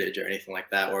alien heritage or anything like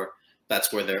that, or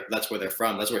that's where they're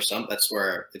from. That's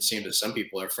where it seems that some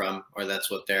people are from, or that's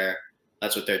what they're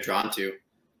drawn to.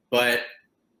 But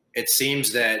it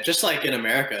seems that just like in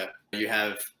America, you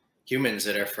have humans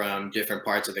that are from different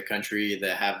parts of the country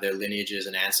that have their lineages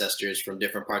and ancestors from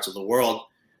different parts of the world.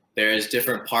 there's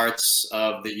different parts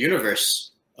of the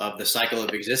universe, of the cycle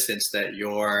of existence, that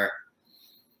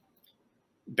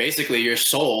basically your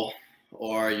soul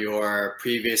or your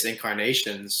previous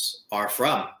incarnations are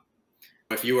from.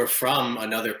 If you were from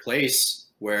another place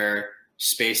where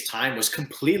space-time was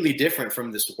completely different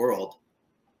from this world,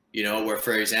 where,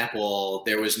 for example,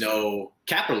 there was no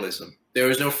capitalism, there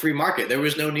was no free market, there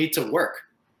was no need to work,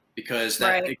 because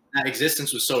that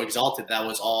existence was so exalted, that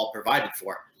was all provided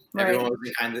for. Right. Everyone was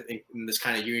in this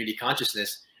kind of unity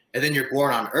consciousness. And then you're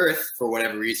born on Earth for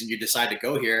whatever reason, you decide to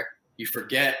go here, you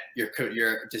forget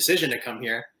your decision to come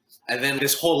here, and then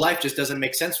this whole life just doesn't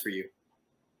make sense for you.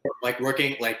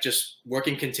 Just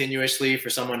working continuously for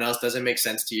someone else doesn't make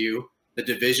sense to you. The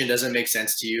division doesn't make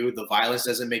sense to you. The violence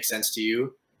doesn't make sense to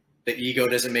you. The ego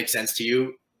doesn't make sense to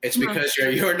you. It's because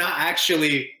you're not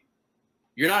actually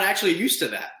used to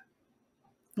that.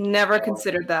 Never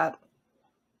considered that.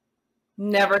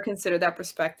 Never considered that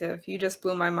perspective. You just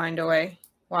blew my mind away.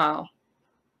 Wow.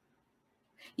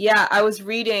 Yeah, I was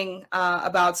reading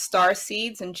about star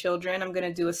seeds in children. I'm going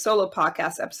to do a solo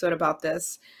podcast episode about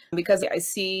this because I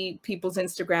see people's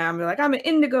Instagram. They're like, I'm an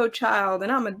indigo child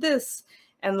and I'm a this.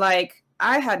 And like,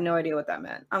 I had no idea what that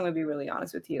meant. I'm going to be really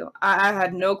honest with you. I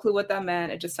had no clue what that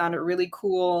meant. It just sounded really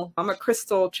cool. I'm a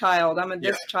crystal child. I'm a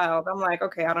this child. I'm like,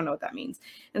 okay, I don't know what that means.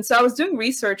 And so I was doing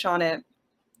research on it.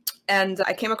 And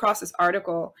I came across this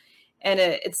article, and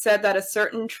it said that a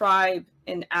certain tribe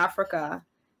in Africa,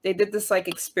 they did this like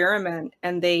experiment,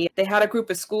 and they had a group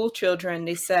of school children.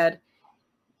 They said,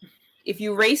 if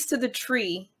you race to the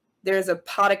tree, there's a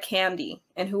pot of candy,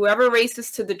 and whoever races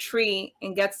to the tree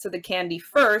and gets to the candy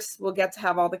first will get to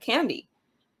have all the candy.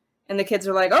 And the kids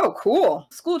are like, oh, cool.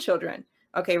 School children.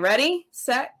 Okay, ready,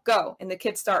 set, go. And the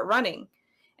kids start running.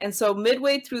 And so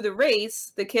midway through the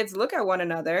race, the kids look at one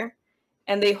another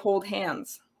and they hold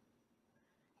hands.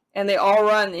 And they all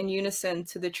run in unison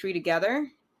to the tree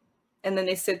together. And then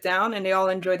they sit down and they all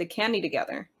enjoy the candy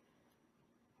together.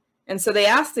 And so they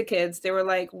asked the kids, they were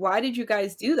like, why did you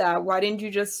guys do that? Why didn't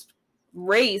you just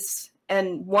race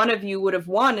and one of you would have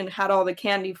won and had all the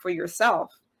candy for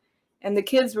yourself? And the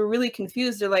kids were really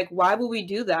confused. They're like, why would we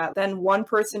do that? Then one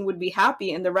person would be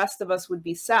happy and the rest of us would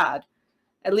be sad.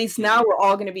 At least now we're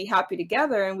all going to be happy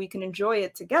together and we can enjoy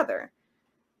it together.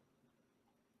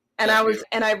 And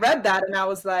I read that and I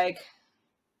was like,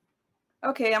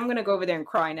 okay, I'm going to go over there and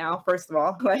cry now, first of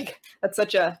all. Like, that's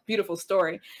such a beautiful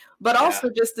story. But also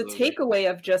just the takeaway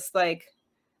of just like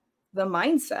the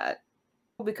mindset,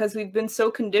 because we've been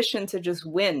so conditioned to just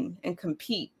win and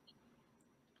compete.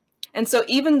 And so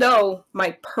even though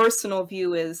my personal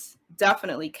view is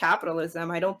definitely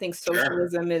capitalism, I don't think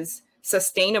socialism is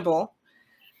sustainable.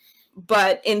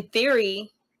 But in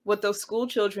theory, what those school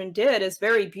children did is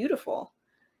very beautiful.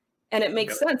 And it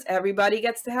makes sense. Everybody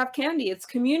gets to have candy. It's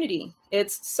community.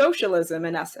 It's socialism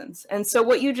in essence. And so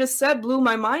what you just said blew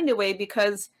my mind away,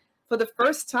 because for the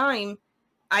first time,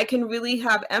 I can really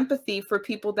have empathy for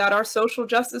people that are social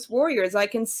justice warriors. I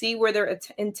can see where their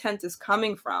intent is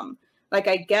coming from. Like,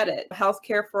 I get it.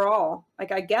 Healthcare for all.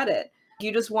 Like, I get it.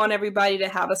 You just want everybody to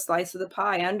have a slice of the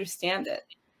pie. I understand it.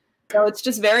 So it's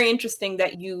just very interesting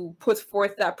that you put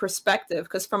forth that perspective,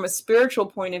 because from a spiritual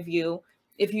point of view,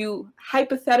 if you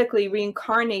hypothetically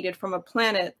reincarnated from a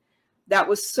planet that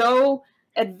was so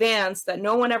advanced that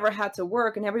no one ever had to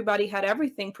work and everybody had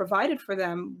everything provided for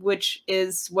them, which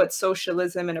is what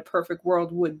socialism in a perfect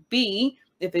world would be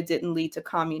if it didn't lead to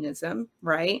communism,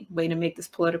 right? Way to make this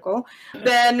political.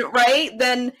 Then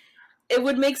it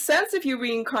would make sense if you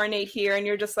reincarnate here and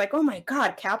you're just like, oh my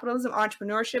God, capitalism,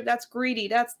 entrepreneurship, that's greedy,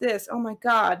 that's this. Oh my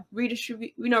God,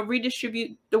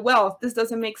 redistribute the wealth. This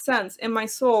doesn't make sense. In my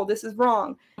soul, this is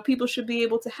wrong. People should be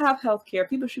able to have healthcare.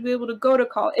 People should be able to go to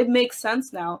college. It makes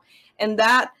sense now. And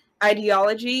that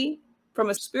ideology,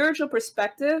 from a spiritual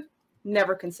perspective,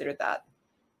 never considered that.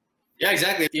 Yeah,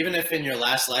 exactly. Even if in your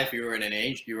last life you were an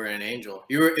angel,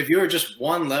 if you were just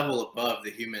one level above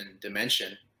the human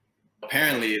dimension,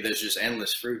 apparently there's just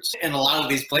endless fruits. In a lot of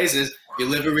these places, you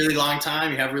live a really long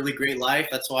time, you have a really great life.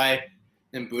 That's why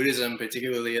in Buddhism,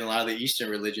 particularly in a lot of the Eastern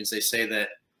religions, they say that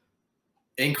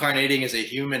incarnating as a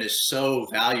human is so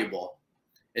valuable.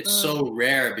 It's so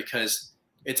rare, because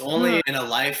it's only in a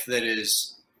life that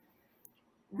is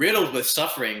riddled with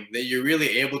suffering that you're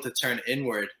really able to turn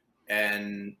inward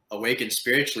and awaken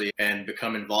spiritually and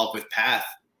become involved with path.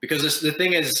 Because the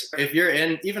thing is, if you're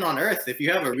even on Earth, if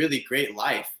you have a really great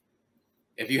life,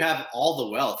 if you have all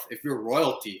the wealth, if you're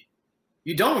royalty,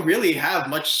 you don't really have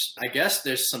much. I guess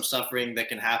there's some suffering that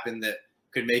can happen that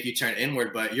could make you turn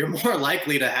inward, but you're more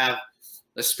likely to have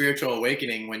a spiritual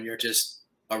awakening when you're just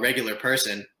a regular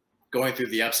person going through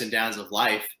the ups and downs of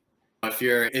life. If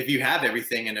you have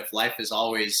everything and if life is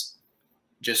always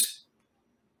just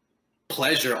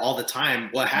pleasure all the time,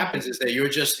 what happens is that you're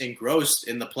just engrossed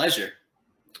in the pleasure.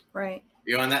 Right.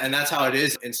 And that's how it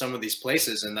is in some of these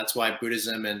places. And that's why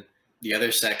Buddhism and the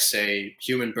other sects say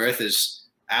human birth is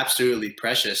absolutely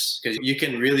precious, because you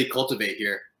can really cultivate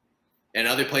here. And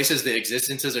other places, the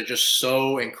existences are just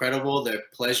so incredible. Their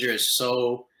pleasure is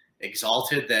so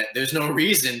exalted that there's no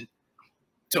reason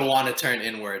to want to turn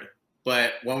inward.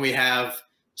 But when we have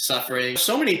suffering,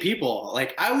 so many people,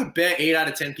 like I would bet 8 out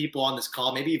of 10 people on this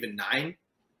call, maybe even 9,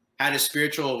 had a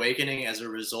spiritual awakening as a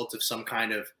result of some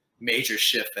kind of major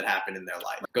shift that happened in their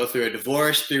life. Go through a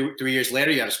divorce, 3 years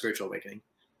later, you have a spiritual awakening.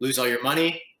 Lose all your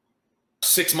money,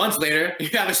 6 months later, you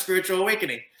have a spiritual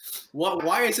awakening.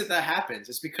 Why is it that happens?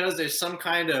 It's because there's some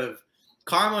kind of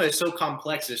karma is so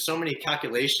complex. There's so many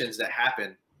calculations that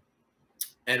happen.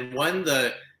 And when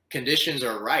the conditions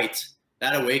are right,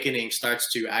 that awakening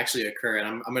starts to actually occur. And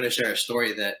I'm going to share a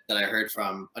story that I heard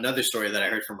from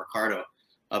Ricardo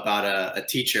about a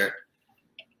teacher.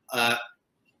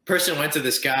 Person went to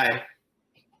this guy,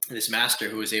 this master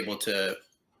who was able to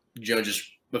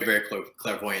judge a very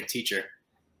clairvoyant teacher.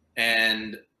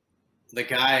 And the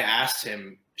guy asked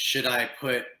him, should I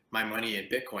put my money in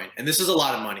Bitcoin? And this is a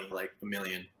lot of money, like $1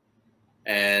 million.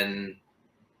 And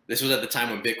this was at the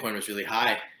time when Bitcoin was really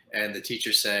high. And the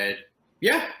teacher said,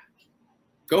 yeah,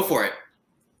 go for it.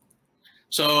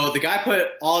 So the guy put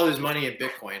all of his money in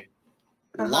Bitcoin,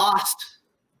 lost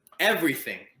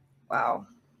everything. Wow.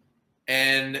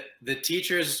 And the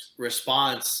teacher's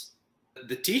response, to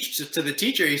the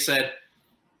teacher, he said,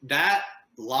 that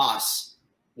loss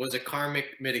was a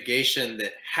karmic mitigation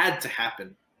that had to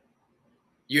happen.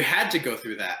 You had to go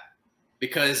through that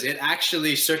because it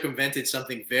actually circumvented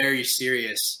something very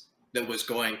serious that was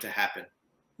going to happen.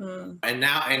 And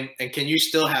now, and can you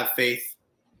still have faith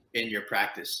in your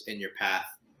practice, in your path?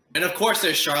 And of course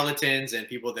there's charlatans and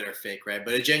people that are fake, right?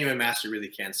 But a genuine master really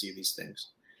can see these things.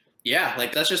 Yeah,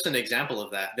 like that's just an example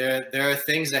of that. There are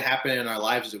things that happen in our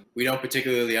lives that we don't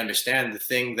particularly understand. The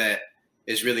thing that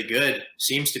is really good,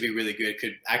 seems to be really good,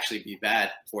 could actually be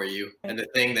bad for you. And the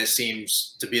thing that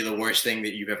seems to be the worst thing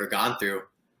that you've ever gone through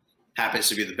happens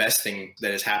to be the best thing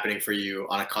that is happening for you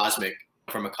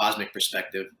from a cosmic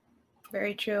perspective.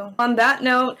 Very true. On that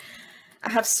note,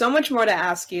 I have so much more to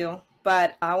ask you,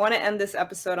 but I want to end this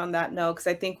episode on that note because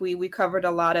I think we covered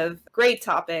a lot of great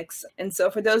topics. And so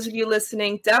for those of you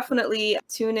listening, definitely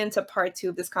tune into part 2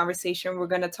 of this conversation. We're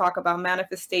going to talk about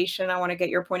manifestation. I want to get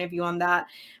your point of view on that.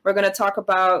 We're going to talk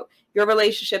about your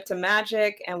relationship to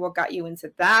magic and what got you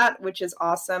into that, which is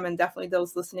awesome. And definitely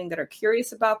those listening that are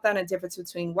curious about that and the difference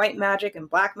between white magic and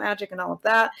black magic and all of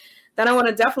that. Then I want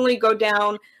to definitely go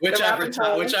down which I've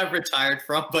retired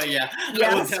from, but yeah,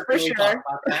 yes, for sure,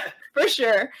 for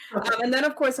sure. And then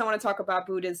of course I want to talk about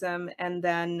Buddhism and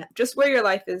then just where your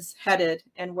life is headed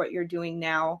and what you're doing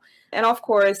now, and of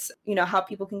course, how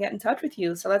people can get in touch with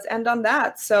you. So let's end on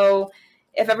that. So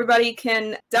if everybody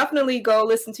can definitely go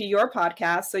listen to your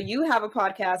podcast. So you have a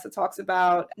podcast that talks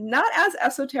about not as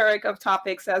esoteric of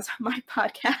topics as my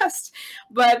podcast,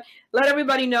 but let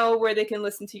everybody know where they can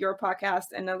listen to your podcast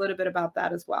and a little bit about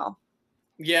that as well.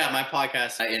 Yeah, my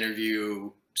podcast, I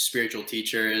interview spiritual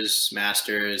teachers,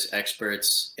 masters,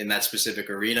 experts in that specific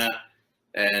arena.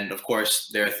 And of course,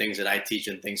 there are things that I teach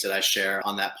and things that I share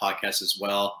on that podcast as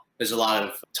well. There's a lot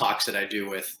of talks that I do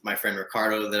with my friend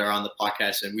Ricardo that are on the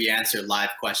podcast, and we answer live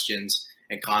questions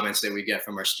and comments that we get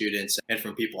from our students and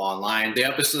from people online.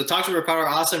 The talks with Ricardo are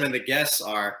awesome, and the guests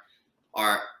are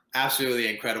absolutely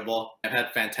incredible. I've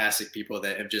had fantastic people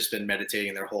that have just been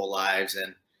meditating their whole lives,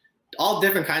 and all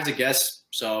different kinds of guests.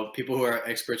 So people who are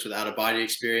experts with out-of-body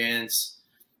experience,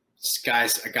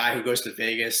 a guy who goes to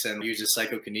Vegas and uses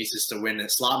psychokinesis to win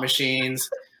at slot machines,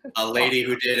 a lady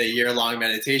who did a year-long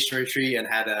meditation retreat and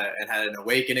had an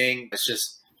awakening.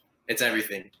 It's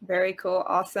everything. Very cool.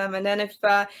 Awesome. And then if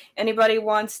anybody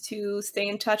wants to stay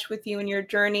in touch with you in your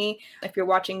journey, if you're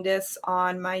watching this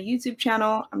on my YouTube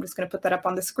channel, I'm just going to put that up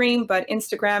on the screen, but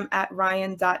Instagram at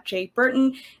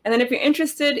ryan.jburton. And then if you're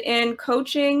interested in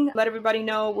coaching, let everybody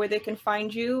know where they can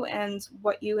find you and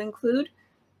what you include.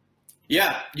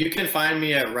 Yeah, you can find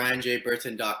me at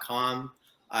ryanjburton.com.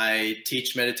 I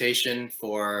teach meditation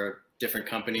for different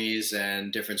companies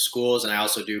and different schools, and I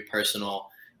also do personal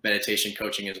meditation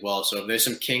coaching as well. So if there's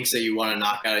some kinks that you want to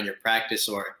knock out in your practice,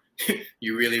 or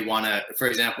you really want to, for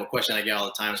example, a question I get all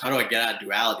the time is, how do I get out of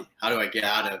duality? How do I get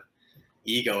out of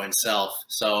ego and self?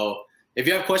 So if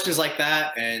you have questions like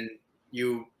that and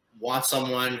you want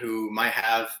someone who might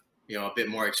have, a bit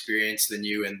more experience than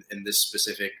you in this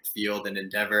specific field and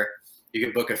endeavor, you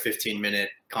can book a 15-minute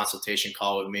consultation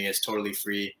call with me. It's totally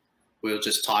free. we'll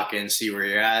just talk and see where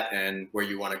you're at and where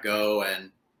you want to go.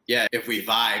 And yeah, if we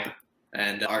vibe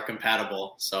and are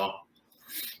compatible. So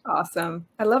awesome.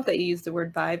 I love that you used the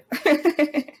word vibe.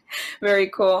 Very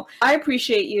cool. I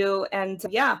appreciate you. And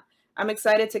yeah, I'm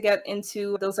excited to get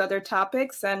into those other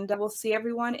topics, and we'll see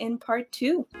everyone in part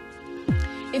 2.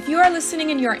 If you are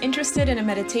listening and you are interested in a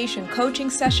meditation coaching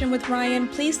session with Ryan,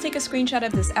 please take a screenshot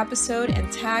of this episode and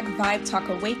tag Vibe Talk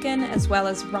Awaken as well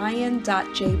as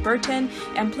Ryan.J.Burton.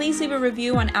 And please leave a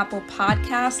review on Apple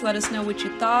Podcasts. Let us know what you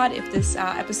thought, if this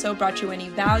episode brought you any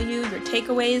value, your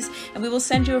takeaways, and we will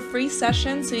send you a free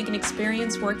session so you can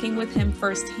experience working with him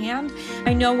firsthand.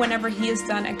 I know whenever he has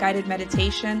done a guided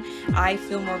meditation, I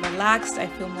feel more relaxed, I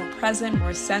feel more present,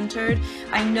 more centered.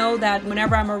 I know that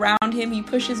whenever I'm around him, he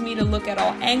pushes me to look at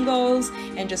all angles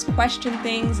and just question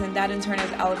things, and that in turn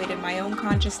has elevated my own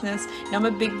consciousness. And I'm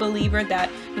a big believer that,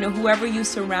 whoever you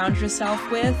surround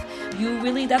yourself with,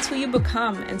 that's who you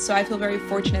become. And so I feel very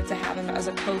fortunate to have him as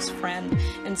a close friend.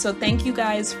 And so thank you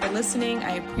guys for listening.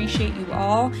 I appreciate you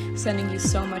all. Sending you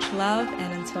so much love,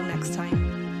 and until next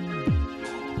time.